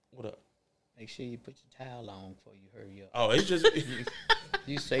 What up? make sure you put your towel on before you hurry up. Oh, it's just,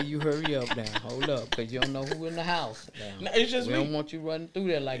 You say you hurry up now. Hold up, because you don't know who in the house now. no, it's just We me. don't want you running through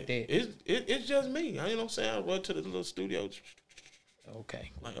there like that. It's just me. You know what I'm saying? I run to the little studio.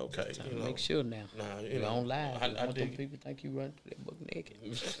 Okay. Like, okay. Trying to make sure now. Nah, You don't lie. I I want them dig it. people think you run through that book naked.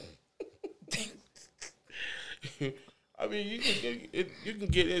 I mean, you can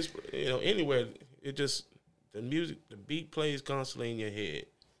get this, anywhere. It just the music, the beat plays constantly in your head.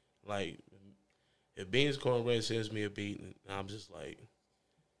 Like if Beans Cornbread sends me a beat, and I'm just like,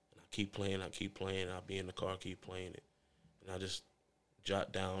 I keep playing. I'll be in the car, keep playing it, and I just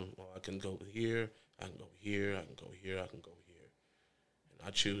jot down. Well, I can go here. I can go here. I can go here. I can go here, and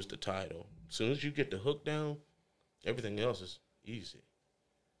I choose the title. As soon as you get the hook down, everything else is easy.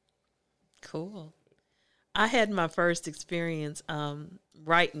 Cool. I had my first experience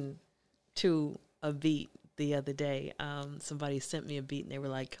writing to a beat the other day. Somebody sent me a beat and they were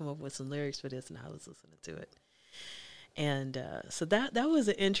like, come up with some lyrics for this, and I was listening to it. And so that was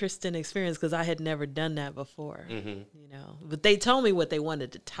an interesting experience because I had never done that before, But they told me what they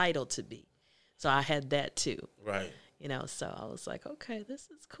wanted the title to be. So I had that too. Right. So I was like, okay, this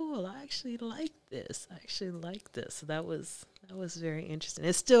is cool. I actually like this. So that was very interesting.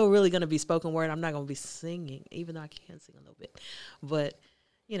 It's still really going to be spoken word. I'm not going to be singing, even though I can sing a little bit. But,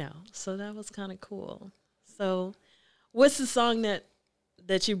 so that was kind of cool. So what's the song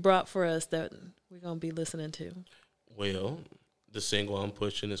that you brought for us that we're going to be listening to? Well, the single I'm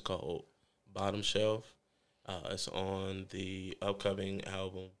pushing is called Bottom Shelf. It's on the upcoming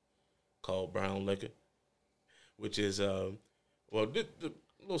album called Brown Liquor, which is, the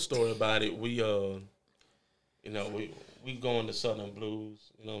little story about it. We go into Southern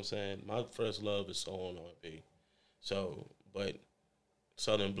blues, you know what I'm saying? My first love is soul and R&B. So, but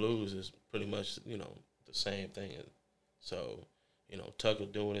Southern blues is pretty much, the same thing. So, Tucker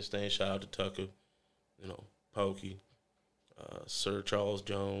doing his thing, shout out to Tucker, Pokey, Sir Charles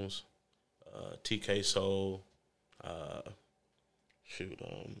Jones, TK Soul,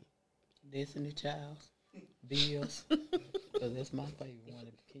 Destiny Child, Bills. Because that's my favorite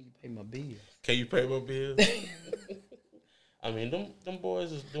one. Can you pay my bills? Can you pay my bills? I mean, them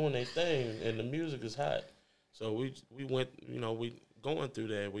boys is doing their thing, and the music is hot. So we went, we going through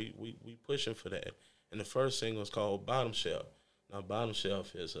that. We pushing for that. And the first single is called Bottom Shelf. Now, Bottom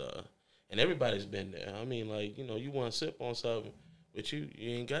Shelf is, and everybody's been there. I mean, like, you want to sip on something, but you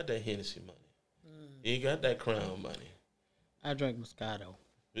ain't got that Hennessy money. You ain't got that Crown money. I drink Moscato.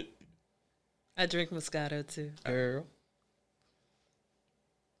 I drink Moscato, too. Girl.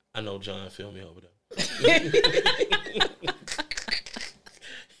 I know John feel me over there.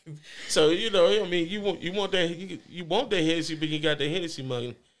 So, I mean, you want that Hennessy, but you got that Hennessy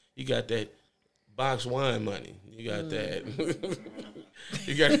money. You got that box wine money. You got that.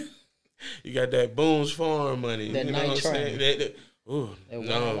 you got that Boone's Farm money. That you know what I'm saying? That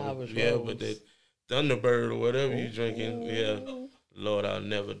but that Thunderbird or whatever you drinking, yeah. Lord, I'll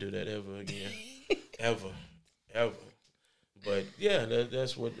never do that ever again, ever. But yeah,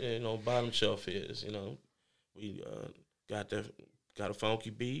 that's what Bottom Shelf is. We got a funky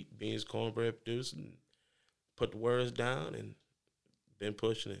beat, Beans Cornbread produced, and put the words down and been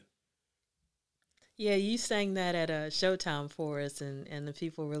pushing it. Yeah, you sang that at Showtime for us, and the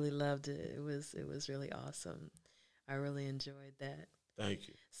people really loved it. It was really awesome. I really enjoyed that. Thank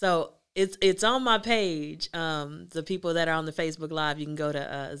you. So it's on my page. The people that are on the Facebook Live, you can go to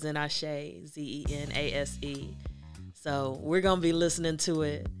Zenase, Zenase. So we're gonna be listening to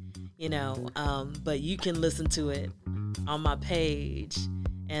it, but you can listen to it on my page.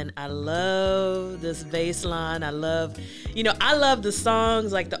 And I love this bass line. I love the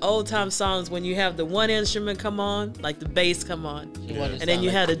songs, like the old time songs when you have the one instrument come on, like the bass come on. Yeah. And then you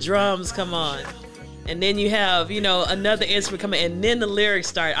have the drums come on. And then you have, another instrument come in, and then the lyrics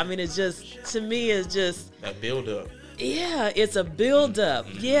start. I mean, it's just, to me, it's just... that build-up. Yeah, it's a build-up.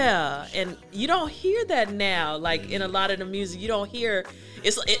 Yeah. And you don't hear that now. Like, in a lot of the music, you don't hear...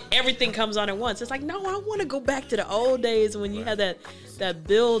 everything comes on at once. It's like, no, I want to go back to the old days when you had that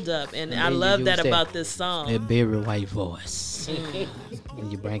build-up. And I love that about this song. That Barry White voice.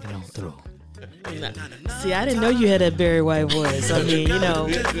 And you bring it on through. See, I didn't know you had that Barry White voice. I mean,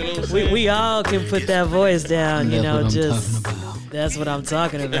 we all can put that voice down, that's what I'm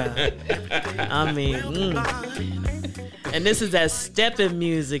talking about. I mean, and this is that stepping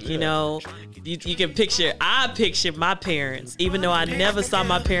music, you can I picture my parents, even though I never saw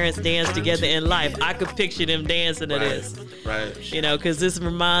my parents dance together in life. I could picture them dancing to this. Right. Because this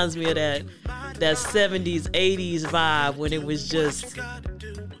reminds me of that 70s, 80s vibe when it was just...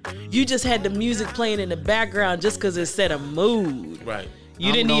 You just had the music playing in the background just because it set a mood. Right.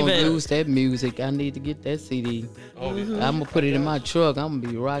 You didn't even lose that music. I need to get that CD. I'm gonna put it in my truck. I'm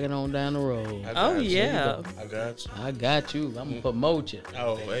gonna be rocking on down the road. Yeah. I got you. I got you. I'm gonna promote you.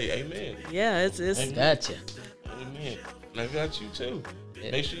 Oh, hey, amen. Yeah, it's. I got you. Amen. And I got you too.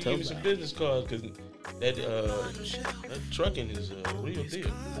 Yeah, make sure you give me some business cards, because that trucking is a real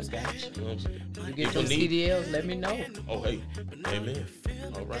deal. I got you. You know what I'm saying? You get People them CDLs, let me know. Oh, hey, amen.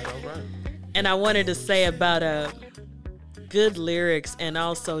 All right. And I wanted to say about good lyrics and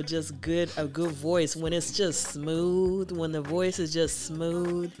also just a good voice. When it's just smooth, when the voice is just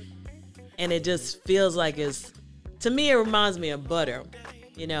smooth, and it just feels like to me, it reminds me of butter.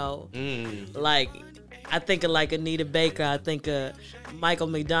 You know, like I think of like Anita Baker. I think of Michael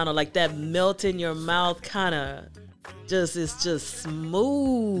McDonald. Like that melt in your mouth kind of it's just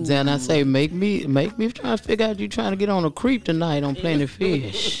smooth. Then I say, make me try to figure out you trying to get on a creep tonight on Plenty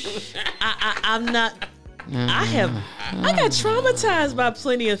Fish. I'm not. I got traumatized by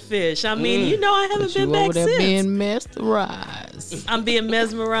Plenty of Fish. I mean, you know, I haven't been back over there since. Being mesmerized. I'm being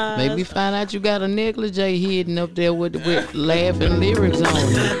mesmerized. Maybe find out you got a negligee hidden up there with laughing lyrics on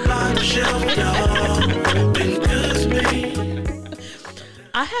it.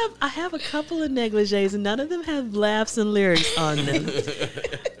 I have a couple of negligees, and none of them have laughs and lyrics on them.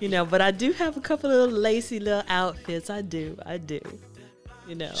 You know, but I do have a couple of lacy little outfits. I do.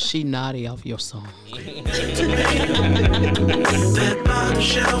 You know. She naughty off your song. You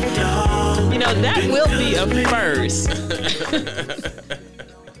know, that will be a first.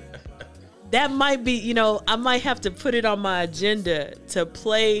 That might be, you know, I might have to put it on my agenda to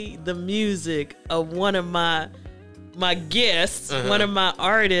play the music of one of my guests, one of my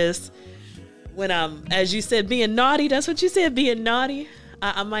artists, when I'm, as you said, being naughty. That's what you said, being naughty.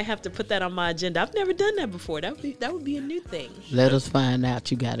 I might have to put that on my agenda. I've never done that before. That would be a new thing. Let us find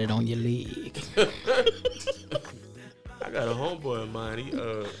out you got it on your leg. I got a homeboy of mine.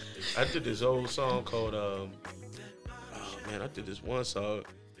 I did this old song called I did this one song,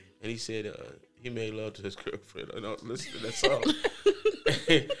 and he said he made love to his girlfriend. And I listened to that song.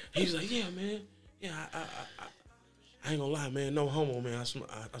 He was like, "Yeah, man. Yeah, I ain't gonna lie, man. No homo, man. I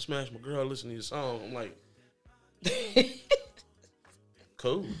smashed my girl listening to your song." I'm like,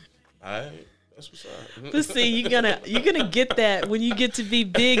 cool. All right. That's what's up. But see, you're gonna get that when you get to be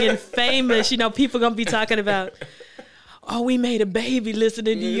big and famous. You know, people gonna be talking about, oh, we made a baby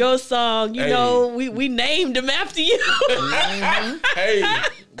listening to your song. You know, we named him after you. Hey,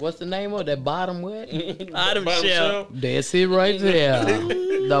 what's the name of that bottom what? Bottom shelf. That's it right there.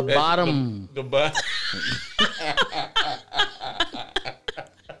 The bottom. The bottom.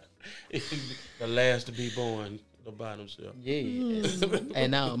 The last to be born. The bottom shelf. Yes.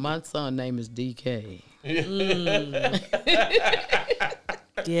 And now my son's name is DK.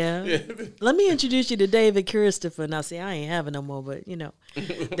 Yeah. Let me introduce you to David Christopher. Now, see, I ain't having no more, but, you know,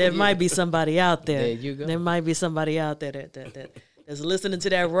 there might be somebody out there. There you go. There might be somebody out there that's listening to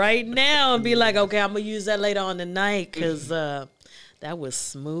that right now and be like, okay, I'm going to use that later on tonight because that was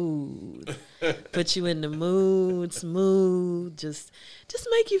smooth. Put you in the mood, smooth, just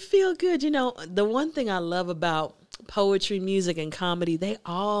make you feel good. You know, the one thing I love about poetry, music, and comedy, they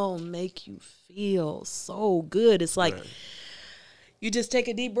all make you feel so good. It's like you just take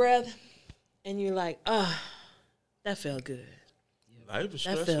a deep breath and you're like, that felt good. Life is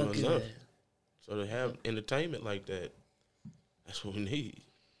That stressful felt enough. good. So to have entertainment like that, that's what we need.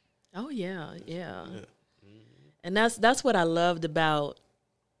 Oh, yeah. And that's what I loved about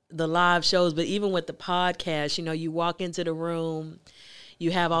the live shows. But even with the podcast, you know, you walk into the room, you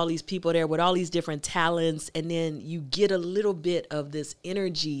have all these people there with all these different talents, and then you get a little bit of this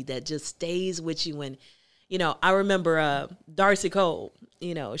energy that just stays with you. And, you know, I remember Darcy Cole,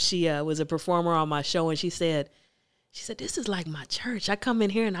 you know, she was a performer on my show, and she said, this is like my church. I come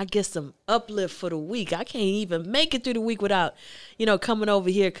in here and I get some uplift for the week. I can't even make it through the week without, you know, coming over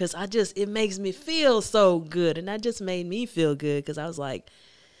here because it makes me feel so good. And that just made me feel good because I was like,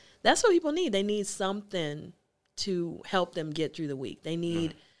 that's what people need. They need something to help them get through the week. They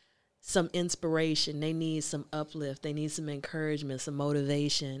need some inspiration. They need some uplift. They need some encouragement, some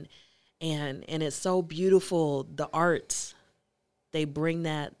motivation. And it's so beautiful. The arts, they bring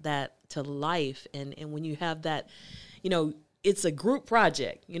that to life. And when you have that, you know, it's a group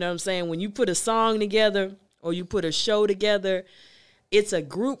project. You know what I'm saying? When you put a song together or you put a show together, it's a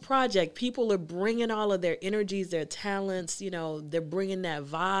group project. People are bringing all of their energies, their talents, you know, they're bringing that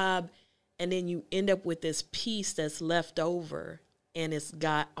vibe. And then you end up with this piece that's left over. And it's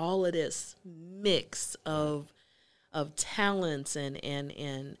got all of this mix of talents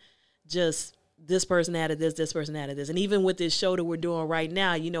and just this person added this person added this. And even with this show that we're doing right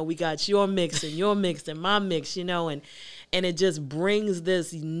now, you know, we got your mix and my mix, you know, and it just brings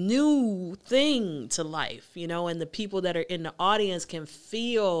this new thing to life, you know, and the people that are in the audience can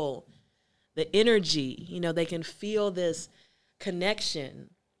feel the energy, you know, they can feel this connection.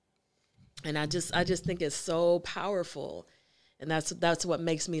 And I just think it's so powerful. And that's what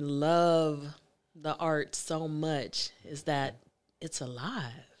makes me love the art so much is that it's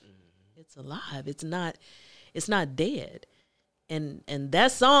alive. It's alive. It's not dead. And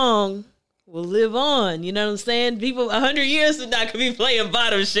that song will live on. You know what I'm saying? People 100 years from now could be playing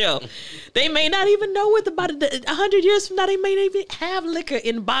Bottom Shelf. They may not even know what 100 years from now, they may not even have liquor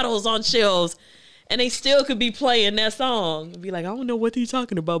in bottles on shelves. And they still could be playing that song. Be like, I don't know what he's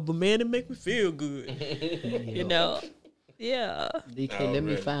talking about, but man, it make me feel good. You know? Yeah. DK, let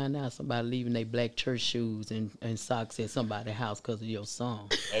me find out somebody leaving their black church shoes and socks at somebody's house because of your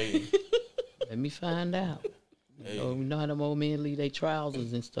song. Hey. Let me find out. Hey. You know how them old men leave their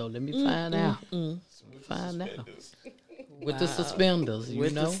trousers and stuff. Let me find out. Find out. With the suspenders, you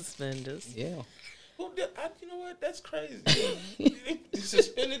With know? the suspenders. Yeah. You know what? That's crazy. They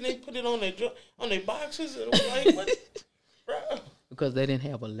suspended. They put it on their boxes and like what, bro? Because they didn't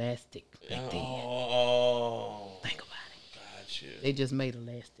have elastic back then. Oh, Think about it. gotcha. They just made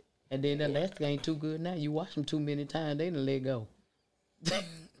elastic, and then the elastic ain't too good now. You wash them too many times, they done let go.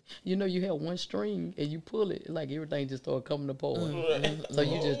 You know, you have one string and you pull it, like everything just start coming apart. So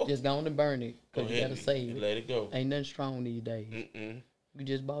you just go on and burn it because you gotta save it. Let it go. Ain't nothing strong these days. You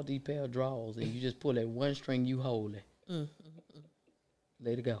just bought these pair of drawers and you just pull that one string, you hold it.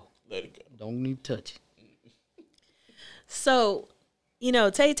 Let it go. Let it go. Don't even touch it. So, you know,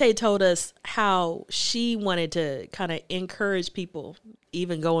 Tay Tay told us how she wanted to kind of encourage people,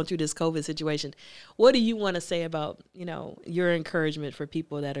 even going through this COVID situation. What do you want to say about, you know, your encouragement for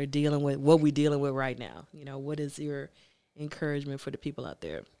people that are dealing with what we're dealing with right now? You know, what is your encouragement for the people out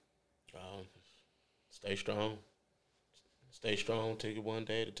there? Stay strong. Stay strong. Take it one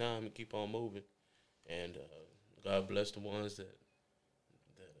day at a time and keep on moving. And God bless the ones that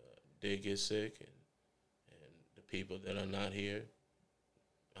did get sick and the people that are not here.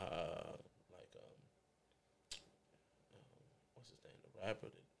 What's his name? The rapper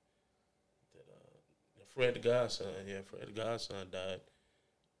that Fred the Godson. Yeah, Fred the Godson died.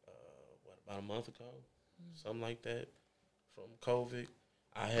 About a month ago, something like that, from COVID.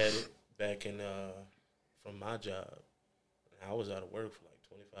 I had it back in from my job. I was out of work for like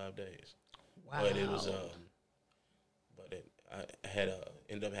 25 days. Wow. But it was I had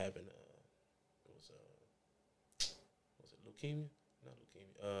ended up having was it leukemia? Not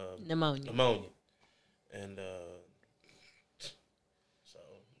leukemia. Pneumonia. And so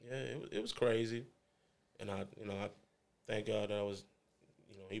yeah, it was crazy. And I thank God that I was,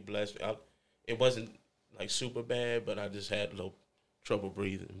 He blessed me. It wasn't like super bad, but I just had a little trouble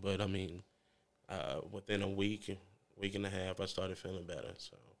breathing. But I mean, within a week and a half, I started feeling better.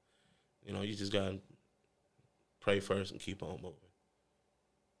 So, you just gotta pray first and keep on moving.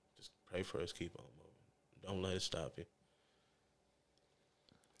 Just pray first, keep on moving. Don't let it stop you.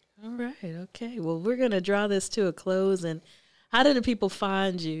 All right. Okay. Well, we're going to draw this to a close. And how do the people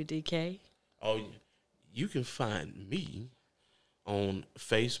find you, DK? Oh, you can find me on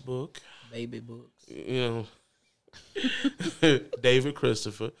Facebook. Baby books. David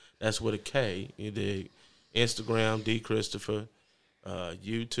Christopher. That's with a K. You dig? Instagram, D Christopher.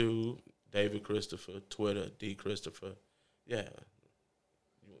 YouTube, David Christopher. Twitter, D Christopher. Yeah.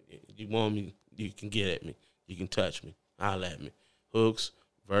 You want me, you can get at me. You can touch me. Holler at me. Hooks,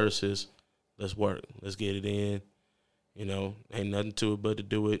 verses. Let's work. Let's get it in. Ain't nothing to it but to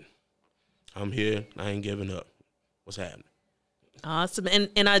do it. I'm here. I ain't giving up. What's happening? Awesome.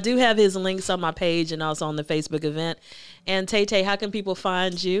 And I do have his links on my page and also on the Facebook event. And Tay Tay, how can people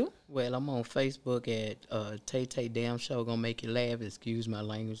find you? Well, I'm on Facebook at Tay Tay Damn Show Gonna Make You Laugh. Excuse my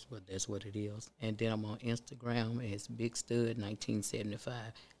language, but that's what it is. And then I'm on Instagram as Big Stud 1975.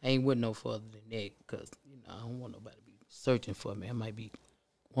 I ain't with no further than that because I don't want nobody to be searching for me. I might be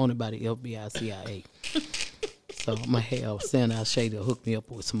wanted by the FBI, CIA. So I'm going to have Santa Shay to hook me up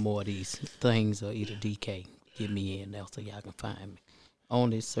with some more of these things, or either DK get me in there so y'all can find me.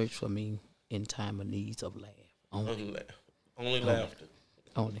 Only search for me in time of needs of laugh. Only laughter.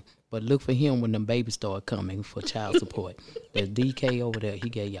 Only. But look for him when them babies start coming for child support. There's DK over there. He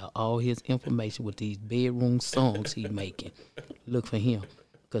gave y'all all his information with these bedroom songs he making. Look for him.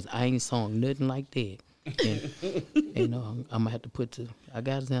 Because I ain't sung nothing like that. And I'm going to have to put I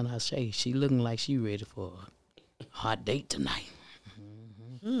got Santa Shay. She looking like she ready for a hot date tonight.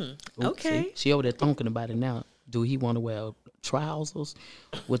 Mm-hmm. Okay. See, she over there thinking about it now. Do he want to wear trousers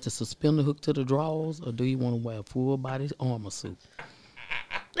with the suspender hooked to the drawers, or do he want to wear a full body armor suit?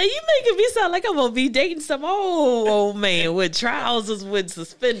 Now you making me sound like I'm gonna be dating some old man with trousers with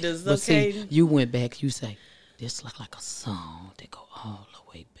suspenders. But Okay. see, you went back. You say this look like a song that go all the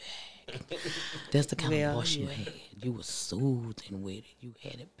way back. That's the kind of voice you had. You was soothing with it. You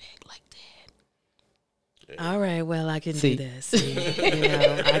had it back like that. All right, well, I can See. do that. See,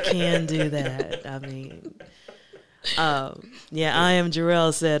 I can do that. I mean, I am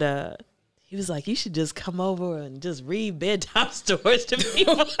Jarrell said, he was like, you should just come over and just read bedtime stories to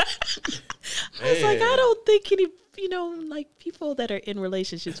people. I was like, I don't think any, like people that are in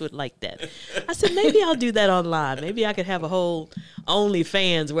relationships would like that. I said, maybe I'll do that online. Maybe I could have a whole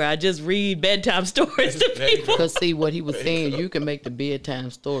OnlyFans where I just read bedtime stories to people. Because see what he was saying, you can make the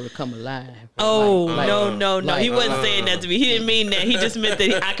bedtime story come alive. Oh, no. like- He wasn't saying that to me. He didn't mean that. He just meant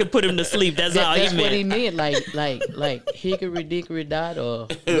that I could put him to sleep. That's all he That's meant. what he meant. Like Hickory Dickory Dot or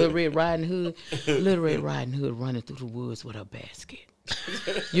Little Red Riding Hood. Little Red Riding Hood running through the woods with her basket.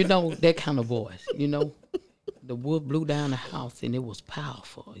 That kind of voice. The wood blew down the house and it was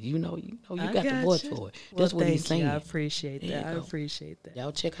powerful. You got the voice for it. That's what he's saying. I appreciate that. I appreciate that.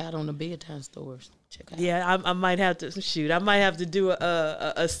 Y'all check out on the bedtime stories. Check out. Yeah, I might have to shoot. I might have to do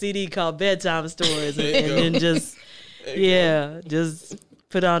a CD called Bedtime Stories and then just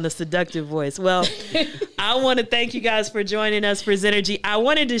put on a seductive voice. Well, I want to thank you guys for joining us for Zenergy. I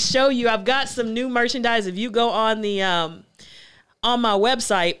wanted to show you. I've got some new merchandise. If you go on the on my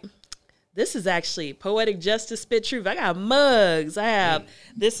website. This is actually Poetic Justice Spit Truth. I got mugs.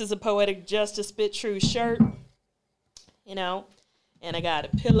 This is a Poetic Justice Spit Truth shirt, and I got a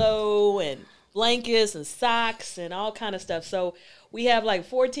pillow and blankets and socks and all kind of stuff. So we have like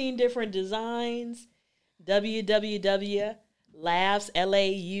 14 different designs. www.laughs,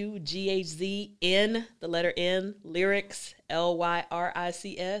 LAUGHZN, the letter N, lyrics,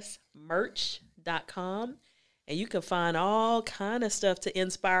 LYRICS, merch.com. And you can find all kind of stuff to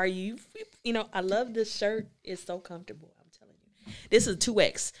inspire you. I love this shirt. It's so comfortable. I'm telling you. This is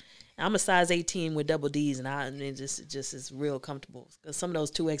 2X. I'm a size 18 with double D's, and it just is real comfortable. Because some of those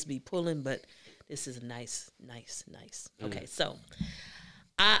 2X be pulling, but this is nice. Okay, so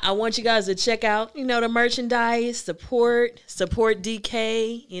I want you guys to check out, the merchandise, support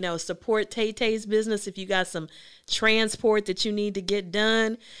DK, support Tay-Tay's business. If you got some transport that you need to get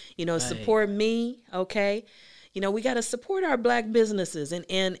done, support me, okay? We got to support our Black businesses, and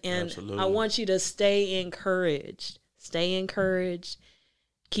Absolutely. I want you to stay encouraged.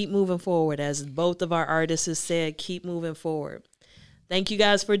 Keep moving forward. As both of our artists have said, keep moving forward. Thank you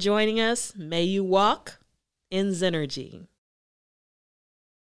guys for joining us. May you walk in Zenergy.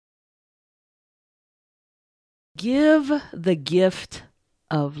 Give the gift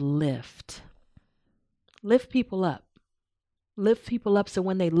of lift. Lift people up. Lift people up so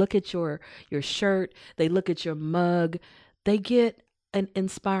when they look at your shirt, they look at your mug, they get an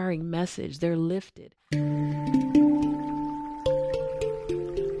inspiring message. They're lifted.